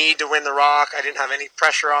didn't need to win the Rock. I didn't have any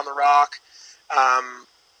pressure on the Rock. And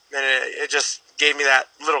it just gave me that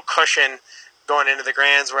little cushion going into the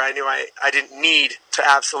Grands where I knew I didn't need to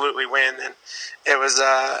absolutely win. And it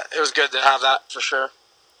was good to have that for sure.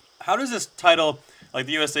 How does this title, like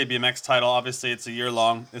the USA BMX title, obviously it's a year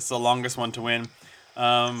long. It's the longest one to win.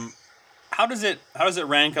 How does it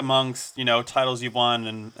rank amongst, titles you've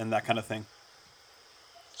won and that kind of thing?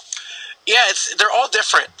 Yeah, they're all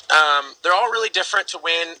different. They're all really different to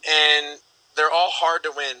win, and they're all hard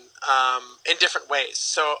to win in different ways.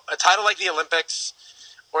 So a title like the Olympics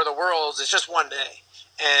or the Worlds is just one day,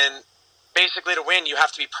 and basically to win, you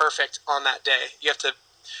have to be perfect on that day. You have to,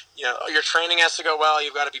 your training has to go well.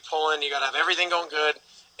 You've got to be pulling. You got to have everything going good,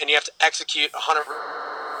 and you have to execute 100%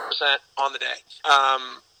 on the day.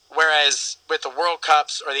 Whereas with the World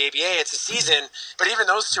Cups or the ABA, it's a season, but even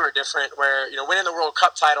those two are different. Where winning the World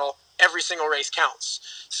Cup title, every single race counts.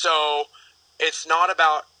 So it's not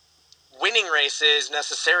about winning races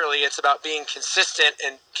necessarily. It's about being consistent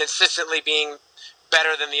and consistently being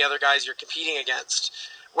better than the other guys you're competing against.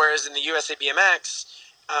 Whereas in the USA BMX,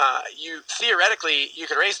 you theoretically you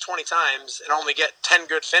could race 20 times and only get 10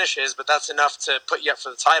 good finishes, but that's enough to put you up for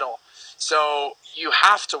the title. So you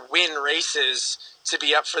have to win races to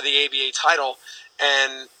be up for the ABA title.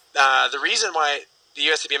 And the reason why the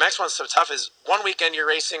USA BMX one's so tough is one weekend you're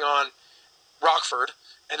racing on Rockford,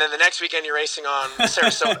 and then the next weekend you're racing on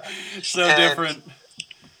Sarasota. So different.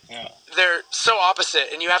 Yeah. They're so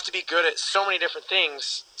opposite, and you have to be good at so many different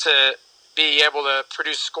things to be able to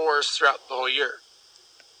produce scores throughout the whole year.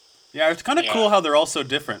 Yeah, it's kind of cool how they're all so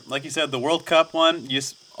different. Like you said, the World Cup one,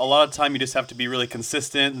 a lot of time you just have to be really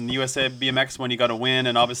consistent, and the USA BMX one you got to win,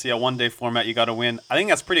 and obviously a one-day format you got to win. I think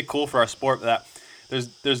that's pretty cool for our sport that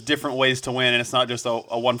there's different ways to win, and it's not just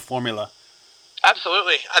a one formula.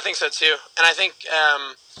 Absolutely, I think so too, and I think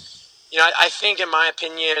I think in my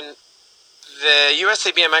opinion, the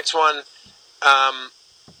USA BMX one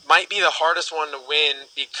might be the hardest one to win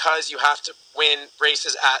because you have to win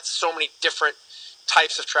races at so many different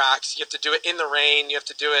types of tracks. You have to do it in the rain. You have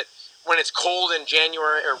to do it when it's cold in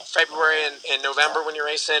January or February and November when you're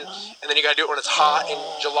racing, and then you got to do it when it's hot in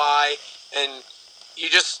July. And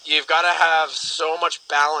you've got to have so much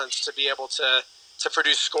balance to be able to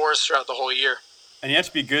produce scores throughout the whole year. And you have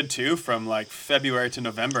to be good too from like February to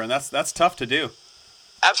November, and that's tough to do.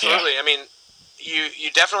 Absolutely. Yeah. I mean,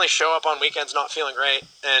 you definitely show up on weekends not feeling great,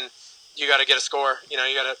 and you got to get a score. You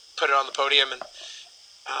got to put it on the podium and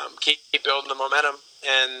keep building the momentum.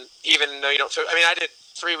 And even though you don't feel, I did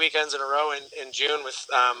 3 weekends in a row in June with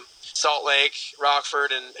Salt Lake,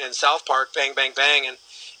 Rockford, and South Park, bang, bang, bang. And,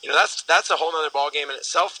 that's a whole other ball game in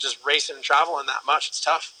itself, just racing and traveling that much. It's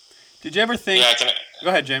tough. Did you ever think... Go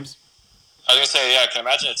ahead, James. I was going to say, I can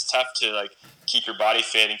imagine it's tough to, keep your body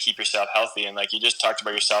fit and keep yourself healthy. And, you just talked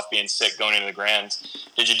about yourself being sick going into the Grands.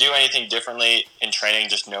 Did you do anything differently in training,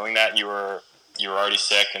 just knowing that you were already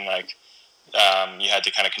sick and, you had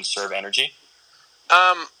to kind of conserve energy?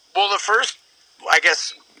 Well, the first, I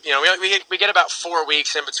guess, we get about 4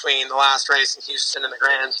 weeks in between the last race in Houston and the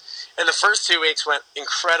Grands. And the first 2 weeks went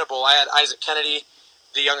incredible. I had Isaac Kennedy,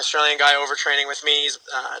 the young Australian guy, overtraining with me. He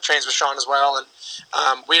trains with Sean as well. And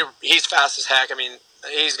he's fast as heck.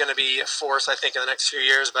 He's going to be a force, I think, in the next few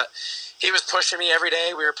years. But he was pushing me every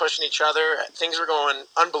day. We were pushing each other. Things were going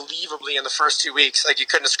unbelievably in the first 2 weeks. You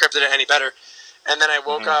couldn't have scripted it any better. And then I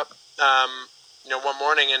woke up, one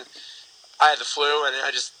morning and I had the flu, and I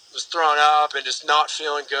just was throwing up and just not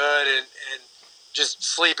feeling good and just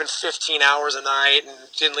sleeping 15 hours a night and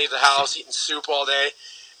didn't leave the house, eating soup all day.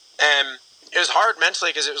 And it was hard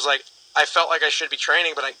mentally because it was I felt like I should be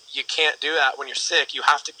training, but you can't do that when you're sick. You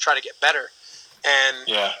have to try to get better. And,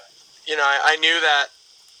 I knew that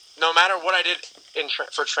no matter what I did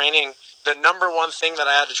for training, the number one thing that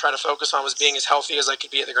I had to try to focus on was being as healthy as I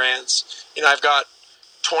could be at the Grands. I've got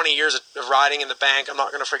 20 years of riding in the bank. I'm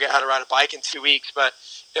not going to forget how to ride a bike in 2 weeks, but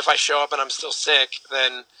if I show up and I'm still sick,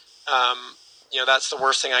 then, that's the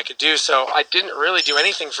worst thing I could do. So I didn't really do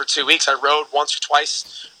anything for 2 weeks. I rode once or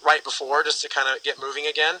twice right before just to kind of get moving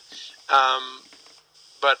again.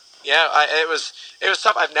 But yeah, it was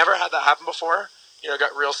tough. I've never had that happen before.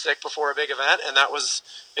 Got real sick before a big event, and that was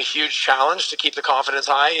a huge challenge to keep the confidence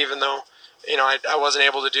high, even though, I wasn't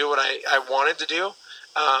able to do what I wanted to do.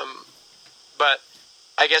 But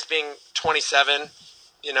I guess being 27,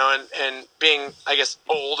 and being, I guess,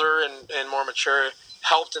 older and more mature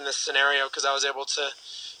helped in this scenario because I was able to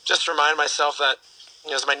just remind myself that,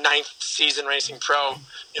 it's my 9th season racing pro.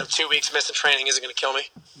 2 weeks missing training isn't going to kill me.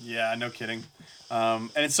 Yeah, no kidding. And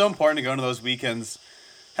it's so important to go into those weekends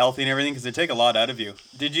healthy and everything? Because they take a lot out of you.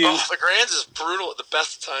 Did you? Oh, the Grands is brutal at the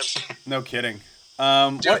best of times. No kidding.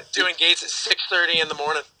 Doing gates at 6:30 in the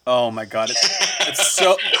morning. Oh my god, it's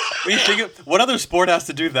so. When you think what other sport has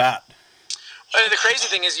to do that? I mean, the crazy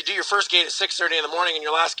thing is, you do your first gate at 6:30 in the morning and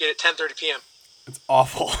your last gate at 10:30 p.m. It's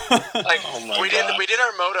awful. Like Oh my we God. did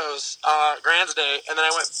our motos Grands Day, and then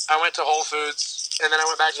I went to Whole Foods, and then I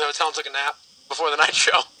went back to the hotel and took a nap before the night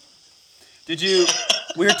show. Did you?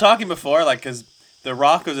 We were talking before, like, because the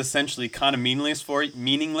Rock was essentially kind of meaningless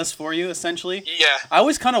for you, essentially. Yeah. I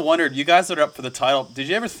always kind of wondered, you guys that are up for the title, did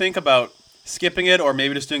you ever think about skipping it, or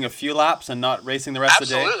maybe just doing a few laps and not racing the rest of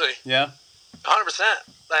the day? Absolutely. Yeah. 100%.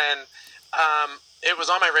 And it was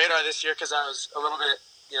on my radar this year because I was a little bit,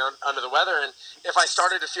 under the weather. And if I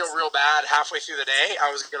started to feel real bad halfway through the day,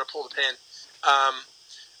 I was going to pull the pin.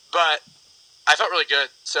 But I felt really good.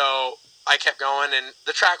 So I kept going, and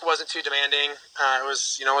the track wasn't too demanding. It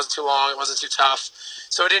wasn't too long. It wasn't too tough.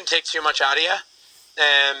 So it didn't take too much out of you.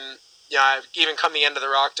 And, even come the end of the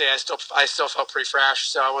Rock Day, I still felt pretty fresh.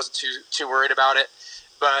 So I wasn't too worried about it.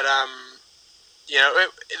 But,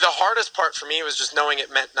 the hardest part for me was just knowing it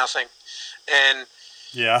meant nothing. And,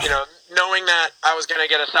 knowing that I was going to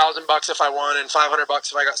get $1,000 if I won and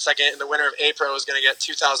 $500 if I got second, and the winner of A Pro was going to get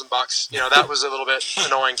 $2,000. That was a little bit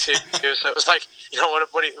annoying too. So it was like,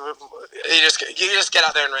 what do you just get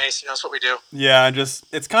out there and race. That's what we do. Yeah, and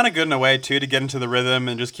it's kind of good in a way too to get into the rhythm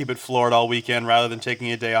and just keep it floored all weekend rather than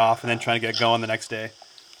taking a day off and then trying to get going the next day.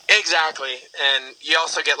 Exactly, and you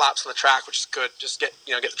also get laps on the track, which is good. Just get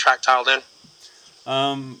the track tiled in.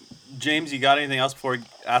 James, you got anything else before we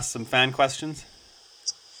ask some fan questions?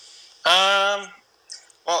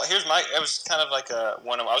 Well, it was kind of like I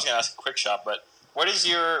was going to ask a quick shot, but what is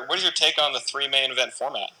your take on the 3 main event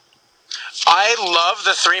format? I love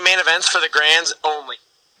the 3 main events for the Grands only.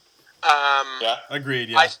 Yeah, agreed.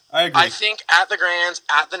 Yeah, I agree. I think at the Grands,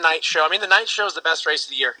 at the night show. I mean, the night show is the best race of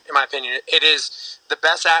the year, in my opinion. It is the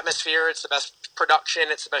best atmosphere. It's the best production.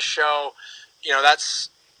 It's the best show. That's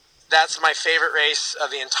my favorite race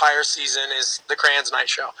of the entire season is the Grands night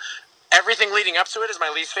show. Everything leading up to it is my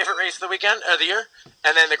least favorite race of the weekend or the year,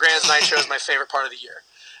 and then the Grands night show is my favorite part of the year.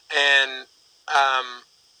 And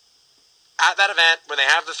at that event, when they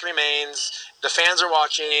have the 3 mains, the fans are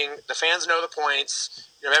watching. The fans know the points.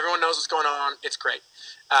 Everyone knows what's going on. It's great.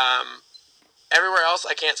 Everywhere else,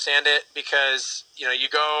 I can't stand it because you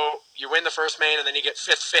win the first main, and then you get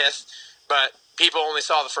fifth, but people only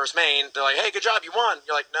saw the first main. They're like, "Hey, good job, you won."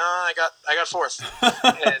 You're like, "No, I got fourth."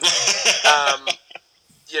 And,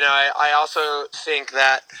 I also think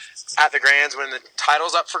that at the Grands, when the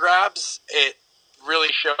title's up for grabs, it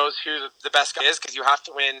really shows who the best guy is because you have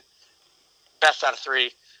to win best out of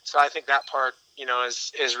 3. So I think that part,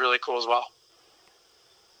 is really cool as well.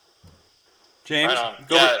 James,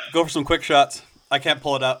 go for some quick shots. I can't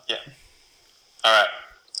pull it up. Yeah. All right.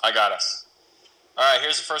 I got us. All right,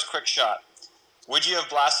 here's the first quick shot. Would you have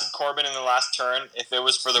blasted Corbin in the last turn if it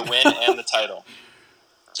was for the win and the title?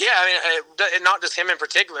 Yeah, I mean, not just him in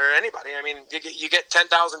particular, anybody. I mean, you get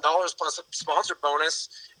 $10,000 plus a sponsor bonus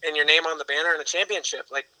and your name on the banner in a championship.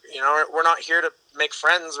 Like, we're not here to make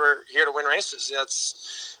friends. We're here to win races.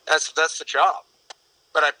 That's the job.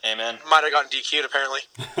 But I might have gotten DQ'd, apparently.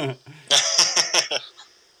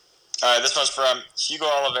 All right, this one's from Hugo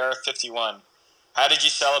Oliveira, 51. How did you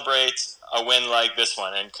celebrate a win like this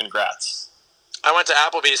one? And congrats. I went to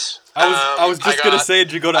Applebee's. I was just going to say,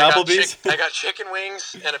 did you go to Applebee's? I got chicken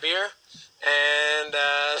wings and a beer, and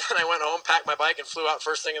then I went home, packed my bike, and flew out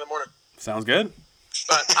first thing in the morning. Sounds good.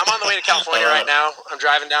 But I'm on the way to California right now. I'm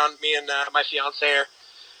driving down. Me and my fiance are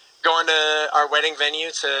going to our wedding venue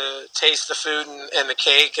to taste the food and the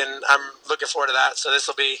cake, and I'm looking forward to that. So this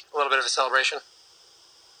will be a little bit of a celebration.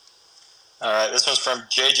 All right, this one's from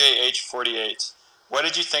JJH48. What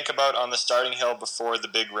did you think about on the starting hill before the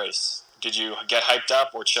big race? Did you get hyped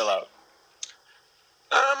up or chill out?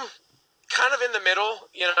 Kind of in the middle.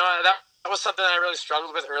 That was something that I really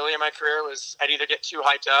struggled with early in my career. Was I'd either get too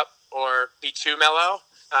hyped up or be too mellow.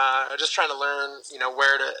 Just trying to learn,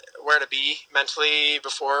 where to be mentally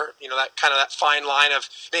before, that fine line of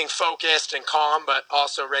being focused and calm, but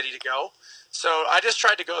also ready to go. So I just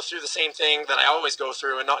tried to go through the same thing that I always go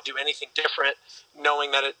through and not do anything different,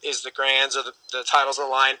 knowing that it is the Grands or the titles on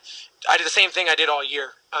the line. I did the same thing I did all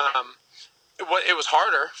year. It was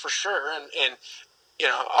harder for sure, and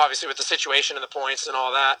obviously with the situation and the points and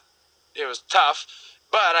all that, it was tough.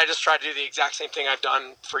 But I just tried to do the exact same thing I've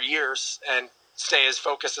done for years and stay as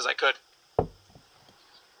focused as I could.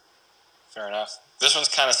 Fair enough. This one's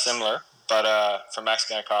kind of similar, but from Max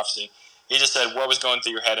Gankowski. He just said, what was going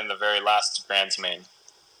through your head in the very last Grands main?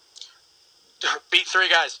 beat 3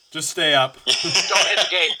 guys. Just stay up. Don't hit the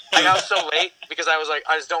gate. I got so late because I was like,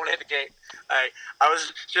 I just don't hit the gate. I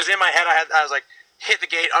was just in my head. I was like, hit the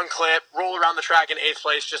gate, unclip, roll around the track in 8th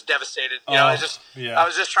place, just devastated. I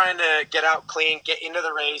was just trying to get out clean, get into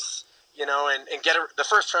the race, and get the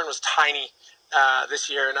first turn was tiny this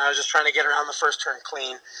year, and I was just trying to get around the first turn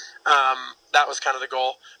clean. That was kind of the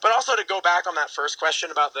goal. But also to go back on that first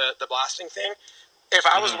question about the blasting thing, if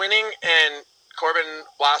I was winning and Corbin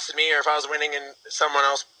blasted me, or if I was winning and someone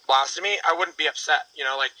else blasted me, I wouldn't be upset.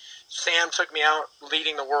 Like Sam took me out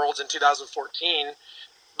leading the Worlds in 2014,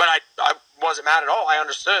 but I wasn't mad at all. I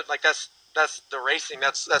understood. Like that's the racing.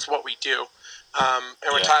 That's what we do.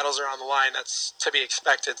 And when titles are on the line, that's to be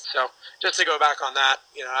expected. So just to go back on that,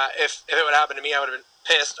 if it would happen to me, I would have been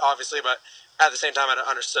pissed, obviously, but at the same time, I'd have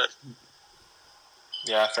understood.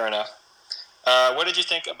 Yeah, fair enough. What did you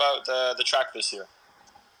think about the track this year?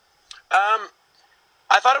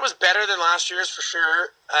 I thought it was better than last year's for sure.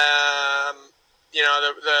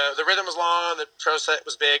 The rhythm was long, the pro set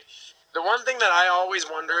was big. The one thing that I always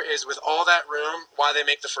wonder is with all that room, why they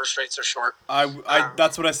make the first straight so short.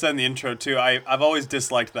 That's what I said in the intro too. I've always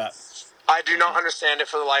disliked that. I do not understand it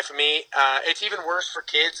for the life of me. It's even worse for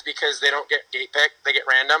kids because they don't get gate picked; they get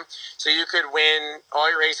random. So you could win all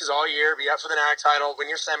your races all year, be up for the NAC title, win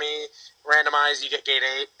your semi, randomize, you get gate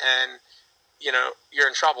 8, and you're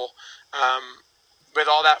in trouble. With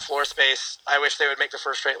all that floor space, I wish they would make the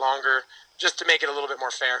first straight longer just to make it a little bit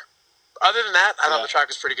more fair. Other than that, I thought the track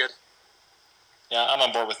was pretty good. Yeah, I'm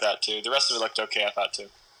on board with that too. The rest of it looked okay, I thought too.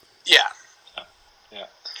 Yeah.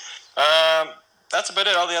 That's about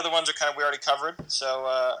it. All the other ones are we already covered. So,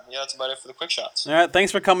 that's about it for the quick shots. All right,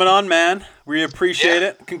 thanks for coming on, man. We appreciate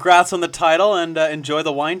it. Congrats on the title, and enjoy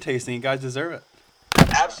the wine tasting. You guys deserve it.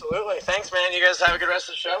 Absolutely. Thanks, man. You guys have a good rest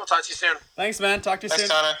of the show. We'll talk to you soon. Thanks, man. Talk to you soon.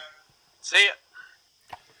 Thanks, Connor. See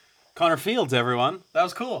ya. Connor Fields, everyone. That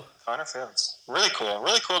was cool. Connor Fields. Really cool.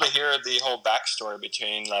 Really cool to hear the whole backstory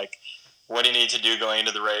between, what he needed to do going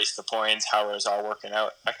into the race, the points, how it was all working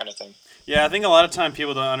out, that kind of thing. Yeah, I think a lot of time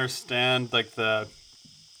people don't understand,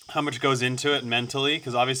 how much goes into it mentally,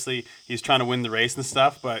 because obviously he's trying to win the race and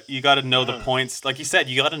stuff, but you got to know the points. Like you said,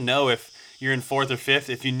 you got to know if you're in 4th or 5th,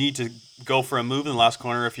 if you need to go for a move in the last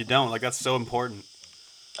corner, if you don't. That's so important.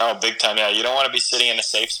 Oh, big time, yeah. You don't want to be sitting in a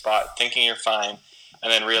safe spot thinking you're fine,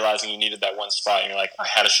 and then realizing you needed that one spot, and you're like, I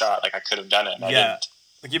had a shot, I could have done it, and I didn't.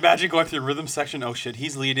 You imagine going through the rhythm section, oh shit,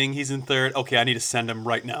 he's leading, he's in 3rd, okay, I need to send him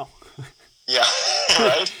right now. Yeah,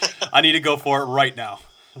 right? I need to go for it right now.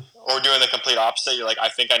 Or doing the complete opposite, you're like, I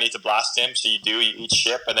think I need to blast him, so you eat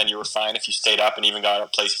ship, and then you were fine if you stayed up and even got a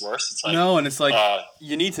place worse. It's like, no, and it's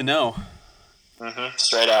you need to know.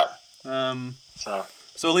 Straight up.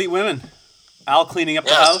 So Elite Women, Al cleaning up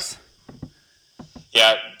the house?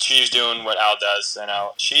 Yeah, she's doing what Al does, and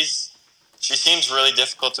she seems really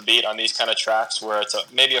difficult to beat on these kind of tracks where it's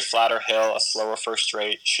maybe a flatter hill, a slower first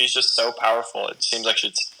straight. She's just so powerful. It seems like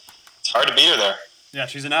it's hard to beat her there. Yeah,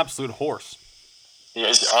 she's an absolute horse.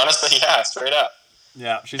 Yeah, honestly, yeah, straight up.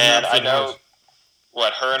 Yeah, she's an absolute horse. And I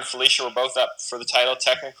know, her and Felicia were both up for the title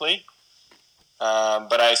technically,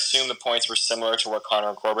 but I assume the points were similar to what Connor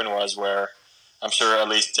and Corbin was, where I'm sure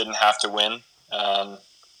Elise didn't have to win. But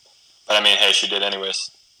I mean, hey, she did anyways.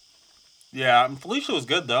 Yeah, Felicia was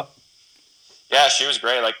good though. Yeah, she was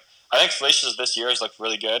great. I think Felicia's this year has looked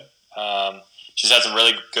really good. She's had some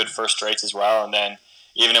really good first straights as well, and then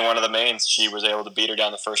even in one of the mains, she was able to beat her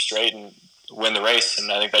down the first straight and win the race. And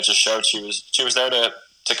I think that just showed she was there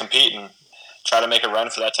to compete and try to make a run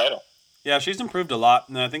for that title. Yeah, she's improved a lot,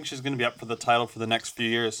 and I think she's going to be up for the title for the next few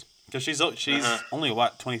years because she's only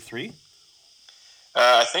 23.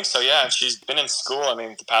 I think so. Yeah, and she's been in school. I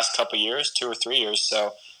mean, the past couple of years, 2 or 3 years.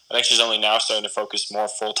 So I think she's only now starting to focus more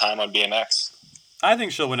full time on BMX. I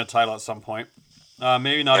think she'll win a title at some point.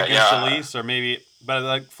 Maybe not against Elise, or maybe,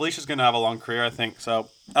 but Felicia's going to have a long career, I think. So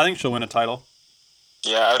I think she'll win a title.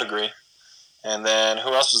 Yeah, I would agree. And then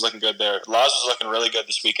who else was looking good there? Laz was looking really good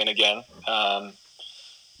this weekend again.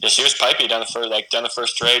 She was pipey down the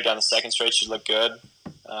first straight, down the second straight. She looked good.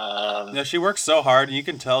 She works so hard, and you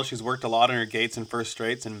can tell she's worked a lot on her gates and first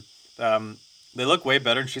straights, and they look way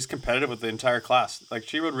better. And she's competitive with the entire class.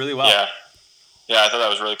 She rode really well. Yeah. Yeah, I thought that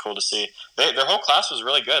was really cool to see. Their whole class was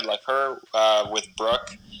really good. Her with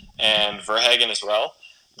Brooke and Verhagen as well.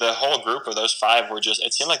 The whole group of those 5 were just,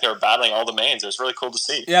 it seemed like they were battling all the mains. It was really cool to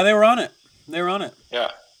see. Yeah, they were on it.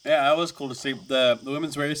 Yeah. Yeah, that was cool to see. The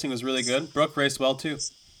women's racing was really good. Brooke raced well, too.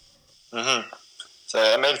 Mm-hmm. So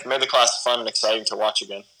it made the class fun and exciting to watch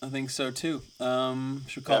again. I think so, too.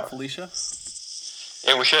 Should we call it Felicia?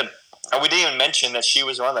 Yeah, we should. And we didn't even mention that she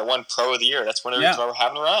was the one that won Pro of the Year. That's one of the reasons why we're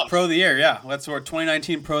having her on. Pro of the Year, yeah. That's our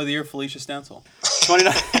 2019 Pro of the Year, Felicia Stansel.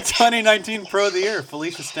 2019 Pro of the Year,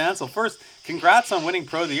 Felicia Stansel. First, congrats on winning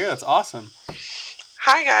Pro of the Year. That's awesome.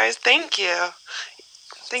 Hi, guys. Thank you.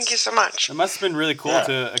 Thank you so much. It must have been really cool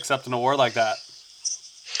to accept an award like that.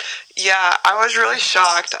 Yeah, I was really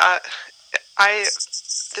shocked.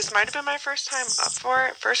 This might have been my first time up for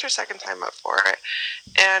it, first or second time up for it,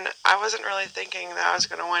 and I wasn't really thinking that I was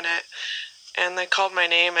going to win it. And they called my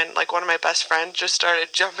name, and like one of my best friends just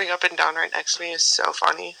started jumping up and down right next to me. It's so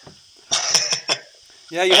funny.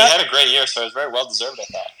 Yeah, you had a great year, so it was very well deserved, I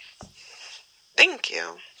thought. Thank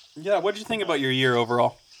you. Yeah, what did you think about your year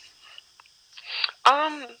overall?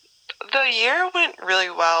 The year went really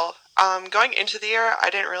well. Going into the year, I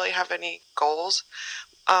didn't really have any goals.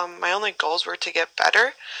 My only goals were to get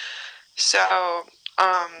better. So,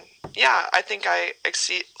 yeah, I think I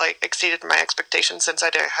exceeded my expectations since I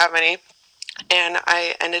didn't have any. And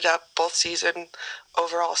I ended up both season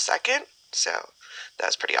overall second. So, that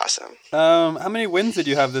was pretty awesome. How many wins did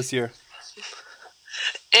you have this year?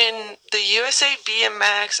 In the USA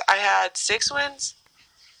BMX, I had 6 wins.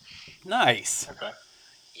 Nice. Okay.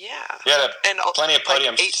 Yeah. You had plenty of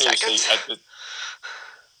podiums, like too. So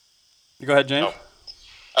you go ahead, James. Oh.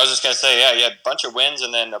 I was just going to say, yeah, you had a bunch of wins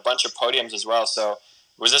and then a bunch of podiums as well. So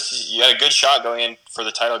you had a good shot going in for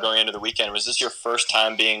the title going into the weekend. Was this your first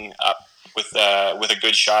time being up with a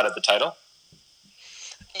good shot at the title?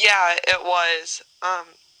 Yeah, it was.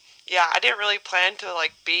 Yeah, I didn't really plan to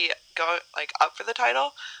be up for the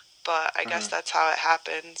title, but I guess that's how it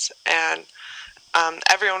happens. And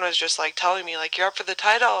everyone was just telling me you're up for the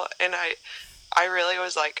title, and I really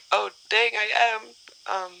was like, oh dang, I am.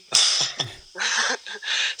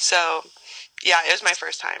 So yeah, it was my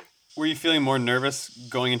first time. Were you feeling more nervous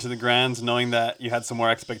going into the Grands, knowing that you had some more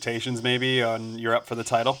expectations maybe on you're up for the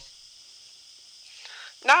title?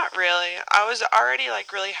 Not really. I was already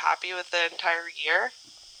really happy with the entire year,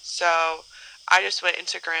 so I just went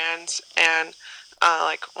into Grands and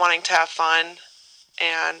wanting to have fun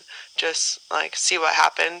and just see what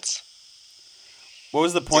happens. What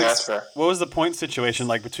was the point? Yeah, that's fair. What was the point situation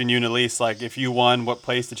like between you and Elise? If you won, what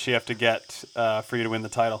place did she have to get for you to win the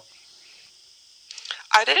title?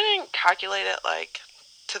 I didn't calculate it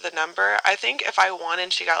to the number. I think if I won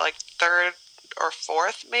and she got 3rd or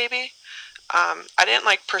 4th, maybe. I didn't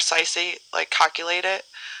precisely calculate it.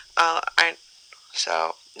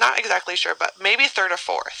 So not exactly sure, but maybe 3rd or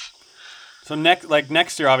 4th. So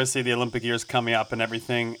next year, obviously the Olympic year is coming up and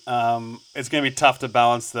everything. It's going to be tough to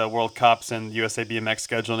balance the World Cups and USA BMX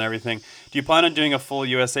schedule and everything. Do you plan on doing a full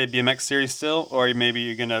USA BMX series still, or maybe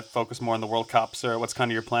you're going to focus more on the World Cups, or what's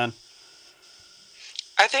kind of your plan?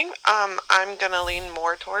 I think I'm going to lean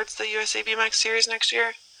more towards the USA BMX series next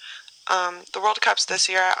year. The World Cups this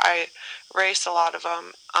year, I raced a lot of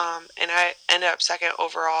them, and I ended up second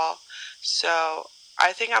overall. So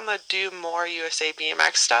I think I'm going to do more USA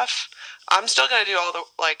BMX stuff. I'm still going to do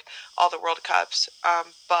all the World Cups,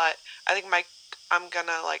 but I think I'm going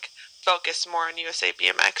to focus more on USA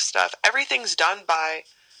BMX stuff. Everything's done by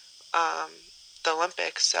the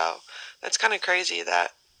Olympics, so that's kind of crazy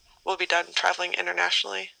that we'll be done traveling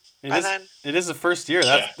internationally by then. It is the first year.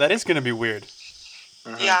 That is going to be weird.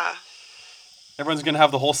 Mm-hmm. Yeah. Everyone's going to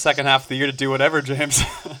have the whole second half of the year to do whatever, James.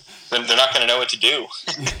 They're not going to know what to do.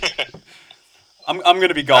 I'm going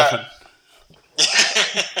to be golfing.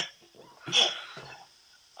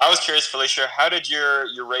 I was curious, Felicia, how did your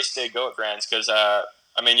race day go at Grands? Because,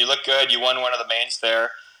 you look good. You won one of the mains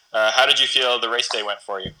there. How did you feel the race day went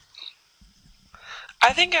for you?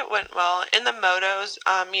 I think it went well. In the motos,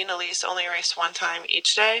 me and Elise only raced one time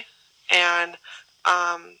each day. And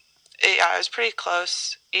it was pretty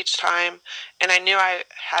close each time. And I knew I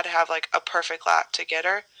had to have a perfect lap to get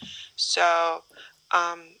her. So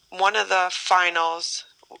one of the finals,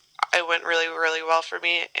 it went really, really well for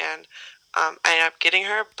me. And I ended up getting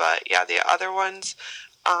her. But yeah, the other ones,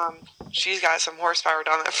 she's got some horsepower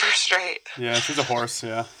down that first straight. Yeah, she's a horse,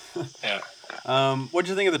 yeah. Yeah. What did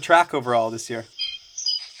you think of the track overall this year?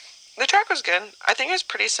 The track was good. I think it was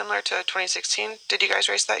pretty similar to 2016. Did you guys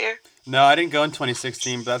race that year? No, I didn't go in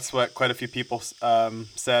 2016, but that's what quite a few people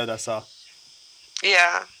said I saw.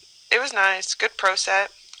 Yeah, it was nice. Good pro set.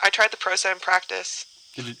 I tried the pro set in practice,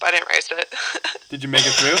 but I didn't race it. Did you make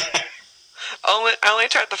it through? I only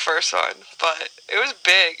tried the first one, but it was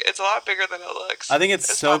big. It's a lot bigger than it looks. I think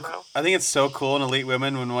it's so cool in Elite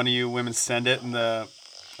Women when one of you women send it in the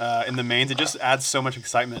mains. It just adds so much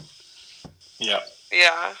excitement. Yeah.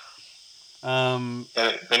 Yeah.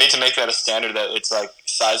 They need to make that a standard that it's like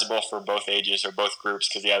sizable for both ages or both groups,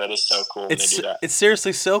 because that is so cool when they do that. It's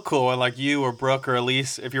seriously so cool. And like you or Brooke or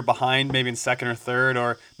Elise, if you're behind maybe in second or third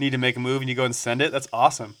or need to make a move and you go and send it, that's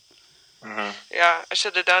awesome. Mm-hmm. Yeah, I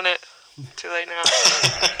should have done it. Too late now.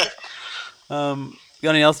 You got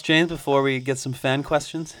anything else, James, before we get some fan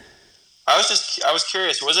questions? I was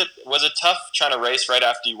curious. Was it tough trying to race right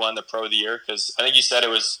after you won the Pro of the Year? Because I think you said it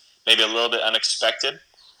was maybe a little bit unexpected.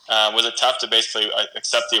 Was it tough to basically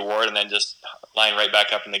accept the award and then just line right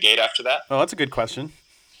back up in the gate after that? Oh, that's a good question.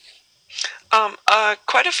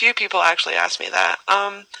 Quite a few people actually asked me that.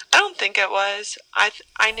 I don't think it was.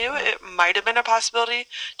 I knew it might have been a possibility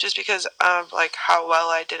just because of like how well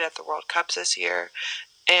I did at the World Cups this year,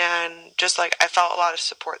 and just like I felt a lot of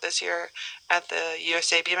support this year at the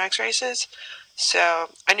USA BMX races. So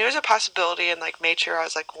I knew it was a possibility and like made sure I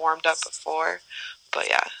was like warmed up before. But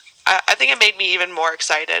yeah, I think it made me even more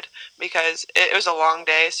excited because it was a long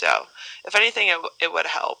day. So if anything, it would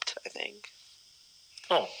have helped, I think.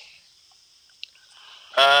 Cool.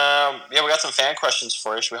 We got some fan questions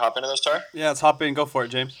for you. Should we hop into those, Tar? Yeah, let's hop in. Go for it,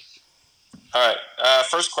 James. All right.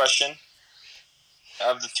 First question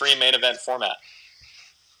of the 3 main event format.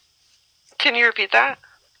 Can you repeat that?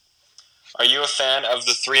 Are you a fan of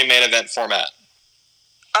the 3 main event format?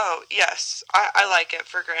 Oh, yes. I like it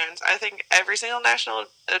for Grands. I think every single national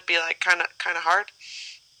would be like kind of hard,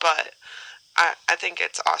 but I think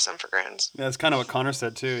it's awesome for Grands. Yeah, that's kind of what Connor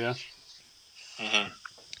said too, yeah. Mm-hmm.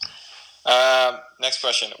 Next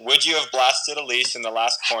question. Would you have blasted Elise in the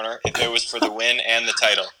last corner if it was for the win and the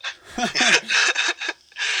title?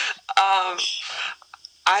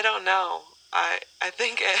 I don't know. I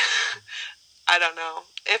think it, I don't know.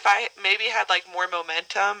 If I maybe had like more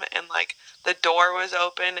momentum and like the door was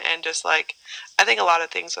open and just like I think a lot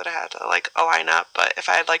of things would have had to like align up, but if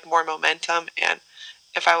I had like more momentum and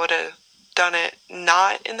if I would have done it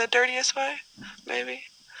not in the dirtiest way, maybe.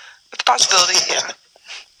 It's a possibility, yeah.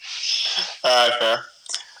 All right,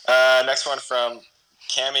 fair. Next one from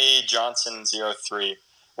Cami Johnson 03.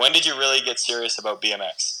 When did you really get serious about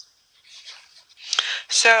BMX?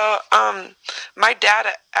 So, my dad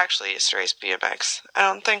actually used to race BMX. I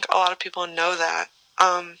don't think a lot of people know that.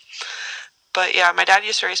 But yeah, my dad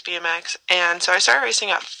used to race BMX, and so I started racing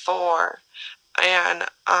at 4. And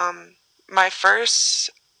my first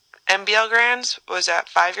MBL Grands was at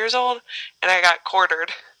 5 years old, and I got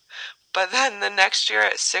quartered. But then the next year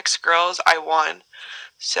at 6 girls, I won.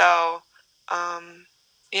 So,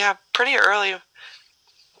 yeah, pretty early.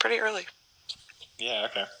 Pretty early. Yeah,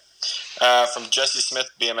 okay. From Jessie Smith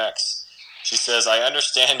BMX. She says, I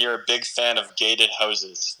understand you're a big fan of gated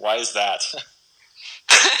houses. Why is that?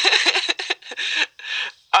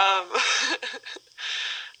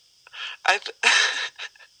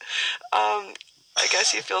 I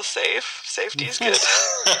guess you feel safe. Safety is good.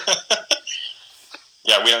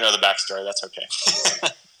 Yeah, we don't know the backstory. That's okay.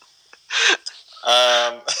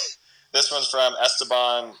 This one's from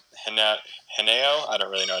Esteban Heneo. I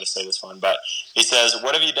don't really know how to say this one, but he says,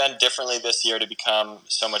 what have you done differently this year to become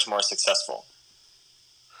so much more successful?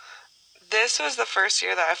 This was the first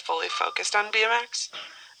year that I fully focused on BMX.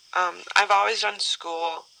 I've always done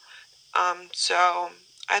school, so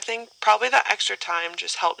I think probably that extra time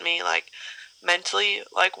just helped me like mentally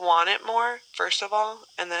like want it more first of all,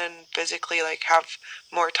 and then physically like have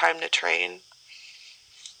more time to train.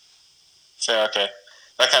 Sure, okay.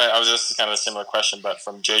 This is kind of a similar question, but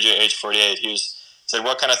from JJH48, he said,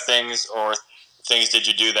 what kind of things did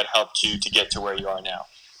you do that helped you to get to where you are now?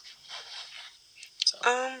 So.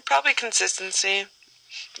 Probably consistency.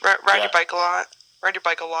 Ride your bike a lot. Ride your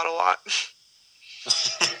bike a lot.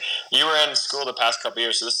 You were in school the past couple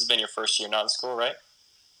years, so this has been your first year not in school, right?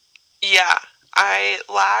 Yeah.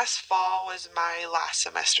 Last fall was my last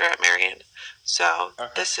semester at Marion. So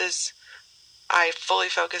I fully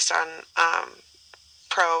focused on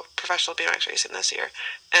professional BMX racing this year,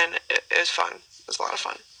 and it was fun. It was a lot of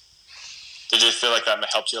fun. Did you feel like that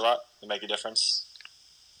helped you a lot to make a difference?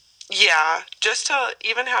 Yeah, just to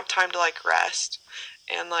even have time to like rest,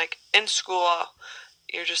 and like in school,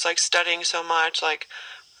 you're just like studying so much, like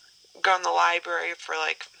go in the library for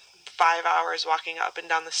like 5 hours, walking up and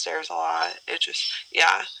down the stairs a lot.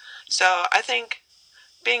 So I think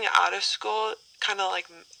being out of school kind of like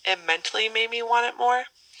it mentally made me want it more.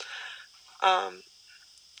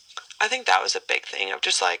 I think that was a big thing of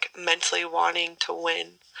just like mentally wanting to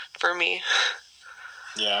win for me.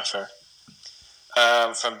 Yeah, sure.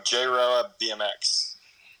 From J Roa BMX.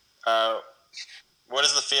 What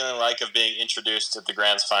is the feeling like of being introduced at the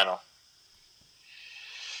Grands final?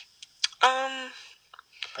 I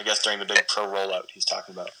guess during the big pro rollout he's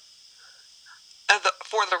talking about.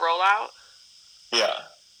 For the rollout? Yeah.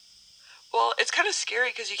 Well, it's kind of scary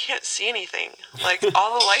because you can't see anything. Like,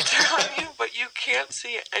 all the lights are on you, but you can't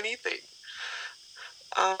see anything.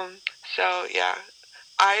 So, yeah.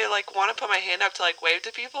 I, like, want to put my hand up to, like, wave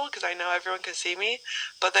to people because I know everyone can see me.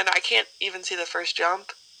 But then I can't even see the first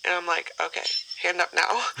jump. And I'm like, okay, hand up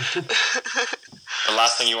now. The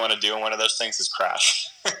last thing you want to do in one of those things is crash.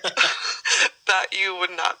 That you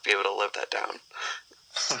would not be able to live that down.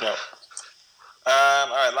 No. All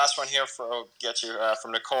right, last one here from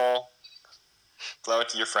Nicole. Glow it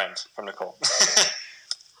to your friend from Nicole.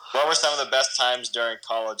 What were some of the best times during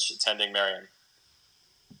college attending Marion?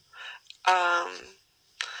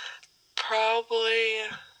 Probably.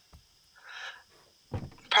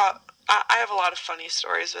 I have a lot of funny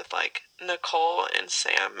stories with like Nicole and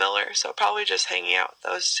Sam Miller, so probably just hanging out with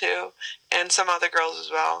those two and some other girls as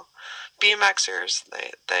well. BMXers,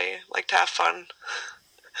 they like to have fun.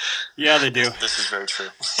 Yeah, they do. This is very true.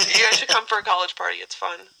 You guys should come for a college party. It's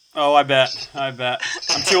fun. Oh, I bet.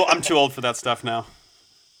 I'm too old for that stuff now.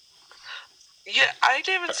 Yeah, I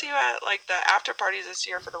didn't even see you at like the after parties this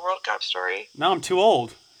year for the World Cup story. No, I'm too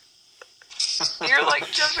old. You're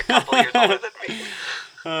like just a couple years older than me.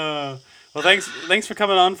 Well, thanks for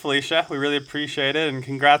coming on, Felicia. We really appreciate it, and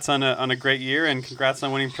congrats on a great year, and congrats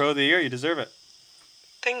on winning Pro of the Year. You deserve it.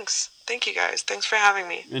 Thanks. Thank you guys. Thanks for having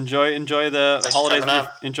me. Enjoy the Thanks holidays. for coming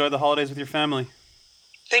on. Enjoy the holidays with your family.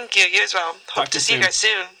 Thank you. You as well. Hope to see you guys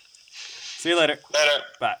soon. See you later. Later.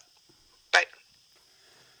 Bye. Bye.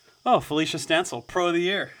 Oh, Felicia Stansel, Pro of the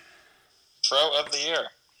Year. Pro of the Year.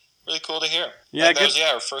 Really cool to hear. Yeah, that was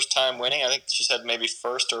her first time winning. I think she said maybe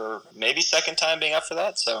first or maybe second time being up for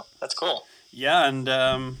that, so that's cool. Yeah,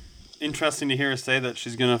 and interesting to hear her say that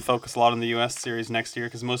she's going to focus a lot on the U.S. series next year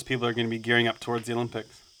because most people are going to be gearing up towards the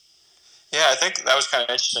Olympics. Yeah, I think that was kind of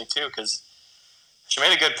interesting too because she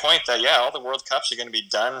made a good point that, all the World Cups are going to be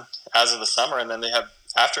done as of the summer, and then they have,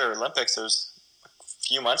 after Olympics, there's a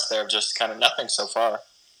few months there of just kind of nothing so far.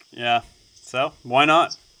 Yeah, so why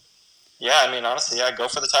not? Yeah, I mean, honestly, go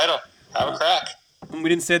for the title. Have a crack. We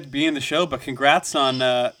didn't say at the beginning of the show, but congrats on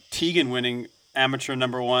Tegan winning amateur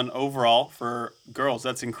 #1 overall for girls.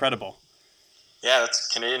 That's incredible. Yeah, that's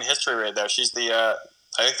Canadian history right there. She's the,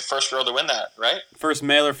 I think the first girl to win that, right? First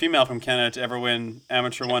male or female from Canada to ever win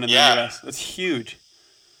amateur 1 in the U.S. That's huge.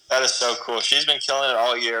 That is so cool. She's been killing it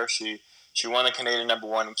all year. She won the Canadian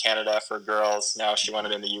 #1 in Canada for girls. Now she won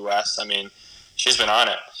it in the U.S. I mean, she's been on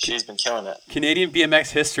it. She's been killing it. Canadian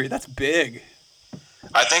BMX history. That's big.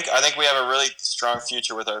 I think we have a really strong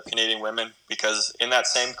future with our Canadian women because in that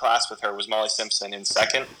same class with her was Molly Simpson in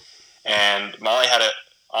second, and Molly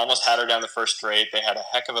almost had her down the first straight. They had a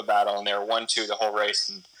heck of a battle, and they were 1-2 the whole race.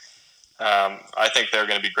 And I think they're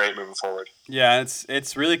going to be great moving forward. Yeah,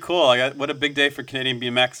 it's really cool. What a big day for Canadian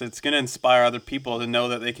BMX. It's going to inspire other people to know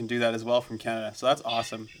that they can do that as well from Canada. So that's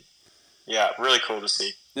awesome. Yeah, really cool to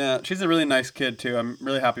see. Yeah, she's a really nice kid too. I'm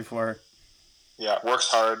really happy for her. Yeah, works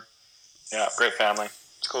hard. Yeah, great family.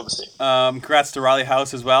 It's cool to see. Congrats to Riley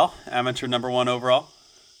House as well, amateur #1 overall.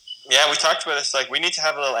 Yeah, we talked about this. Like, we need to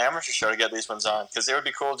have a little amateur show to get these ones on because it would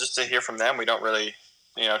be cool just to hear from them. We don't really,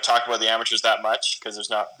 talk about the amateurs that much because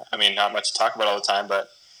there's not much to talk about all the time. But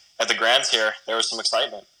at the Grands here, there was some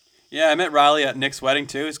excitement. Yeah, I met Riley at Nick's wedding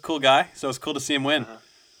too. He's a cool guy, so it's cool to see him win. Mm-hmm.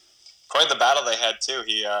 Quite the battle they had too.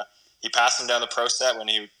 He passed him down the pro set when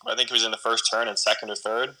I think he was in the first turn and second or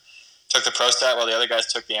third. Took the pro set while the other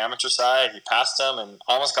guys took the amateur side. He passed him and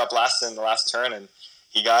almost got blasted in the last turn, and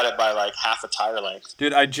he got it by like half a tire length.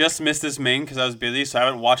 Dude, I just missed this main because I was busy, so I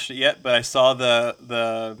haven't watched it yet. But I saw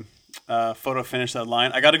the photo finish that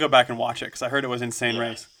line. I got to go back and watch it because I heard it was an insane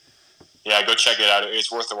race. Yeah, go check it out.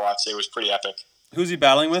 It's worth the watch. It was pretty epic. Who's he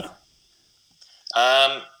battling with?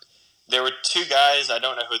 There were two guys. I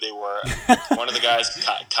don't know who they were. One of the guys,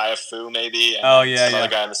 Kaya Fu, maybe. And another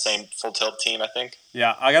guy on the same full tilt team, I think.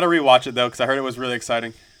 Yeah, I got to rewatch it though because I heard it was really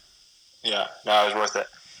exciting. Yeah, no, it was worth it.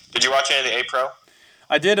 Did you watch any of the A-Pro?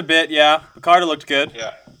 I did a bit, yeah. Picardo looked good.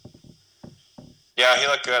 Yeah. Yeah, he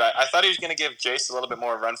looked good. I thought he was going to give Jace a little bit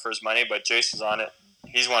more run for his money, but Jace is on it.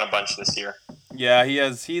 He's won a bunch this year. Yeah, he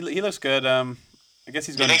has. He looks good. I guess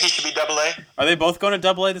he's going. Do you think he should be AA? Are they both going to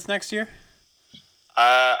AA this next year?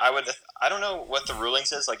 I don't know what the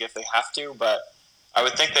rulings is, like if they have to, but I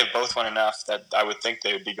would think they've both won enough that I would think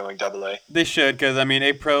they would be going AA. They should, because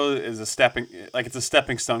A-Pro is a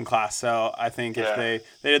stepping stone class. So I think if they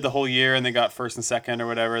did the whole year and they got first and second or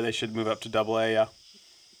whatever, they should move up to AA. Yeah.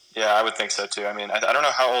 Yeah, I would think so too. I mean, I don't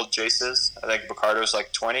know how old Jace is. I think Picardo's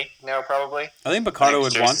like 20 now, probably. I think Picardo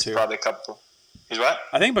would want to. Probably a couple. He's what?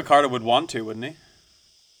 I think Picardo would want to, wouldn't he?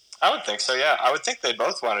 I would think so. Yeah, I would think they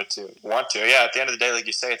both want to. Yeah, at the end of the day, like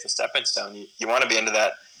you say, it's a stepping stone. You want to be into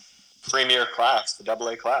that premier class, the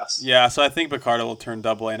AA class. Yeah, so I think Picardo will turn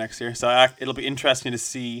AA next year. So it'll be interesting to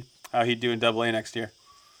see how he'd do in AA next year.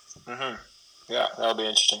 Mm-hmm. Yeah, that'll be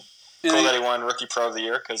interesting. Cool that he won Rookie Pro of the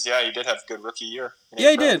Year because, yeah, he did have a good rookie year.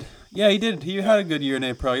 Yeah, he did. Yeah, he did. He had a good year in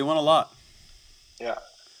A-Pro. He won a lot. Yeah.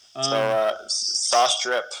 So, Sauce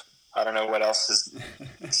Drip. I don't know what else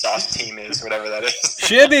his sauce team is, whatever that is.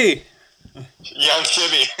 Shibby! Young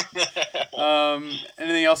Shibby.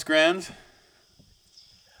 Anything else grand?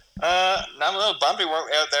 I'm a little bummed we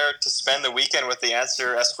weren't out there to spend the weekend with the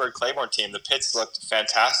Answer S Squared Claiborne team. The pits looked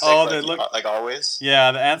fantastic, like always.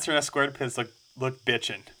 Yeah, the Answer S Squared pits look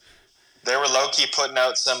bitchin'. They were low-key putting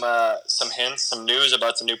out some hints, some news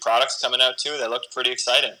about some new products coming out, too. They looked pretty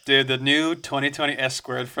exciting. Dude, the new 2020 S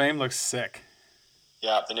Squared frame looks sick.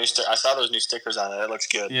 Yeah, the new I saw those new stickers on it. It looks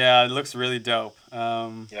good. Yeah, it looks really dope.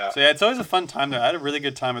 Yeah. So, yeah, it's always a fun time there. I had a really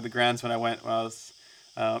good time at the Grands when I went when I was,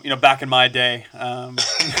 back in my day. And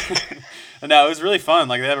no, it was really fun.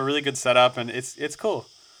 Like, they have a really good setup, and it's cool.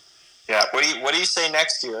 Yeah. What do you say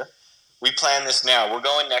next year? We plan this now. We're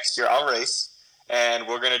going next year. I'll race. And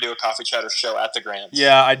we're going to do a Coffee Chatter show at the Grands.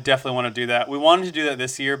 Yeah, I definitely want to do that. We wanted to do that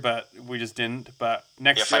this year, but we just didn't. But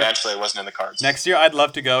next year... financially, it wasn't in the cards. Next year, I'd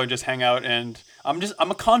love to go and just hang out. And I'm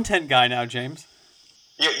a content guy now, James.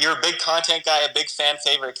 You're a big content guy, a big fan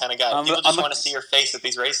favorite kind of guy. People just want to see your face at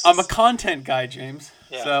these races. I'm a content guy, James.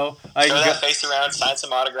 Yeah. So I show that face around, sign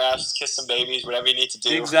some autographs, kiss some babies, whatever you need to do.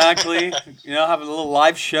 Exactly. Have a little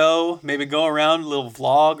live show, maybe go around, a little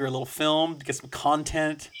vlog or a little film, get some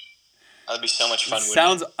content. That'd be so much fun.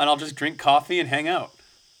 And I'll just drink coffee and hang out.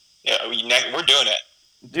 Yeah, we're doing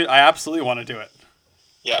it. Dude, I absolutely want to do it.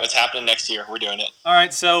 Yeah, it's happening next year. We're doing it. All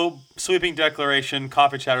right, so sweeping declaration,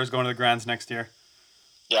 Coffee Chatter is going to the Grands next year.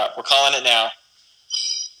 Yeah, we're calling it now.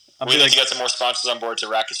 We need to get some more sponsors on board to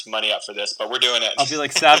rack us some money up for this, but we're doing it. I'll be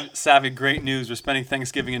like, Savvy, great news. We're spending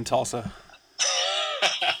Thanksgiving in Tulsa.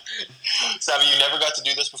 Savvy, you never got to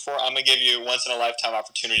do this before. I'm going to give you a once-in-a-lifetime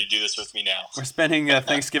opportunity to do this with me now. We're spending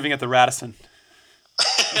Thanksgiving at the Radisson.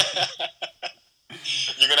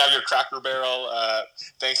 You're going to have your Cracker Barrel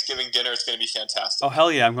Thanksgiving dinner. It's going to be fantastic. Oh,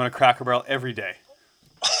 hell yeah. I'm going to Cracker Barrel every day.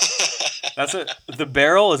 That's it. The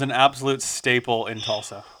Barrel is an absolute staple in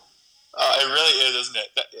Tulsa. It really is, isn't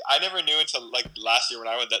it? I never knew until last year when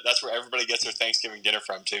I went that that's where everybody gets their Thanksgiving dinner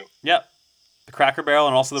from, too. Yep. The Cracker Barrel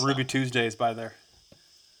and also the Ruby Tuesdays by there.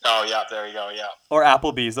 Oh, yeah, there you go, yeah. Or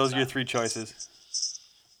Applebee's. Those are your three choices.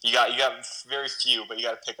 You got very few, but you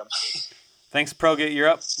got to pick them. Thanks, ProGate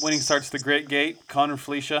Europe. Winning starts the Great Gate. Connor and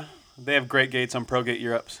Felicia. They have great gates on ProGate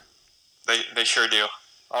Europes. They sure do.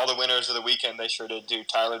 All the winners of the weekend, they sure did do.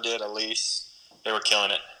 Tyler did, Elise. They were killing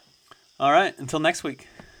it. All right, until next week.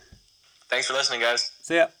 Thanks for listening, guys.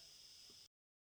 See ya.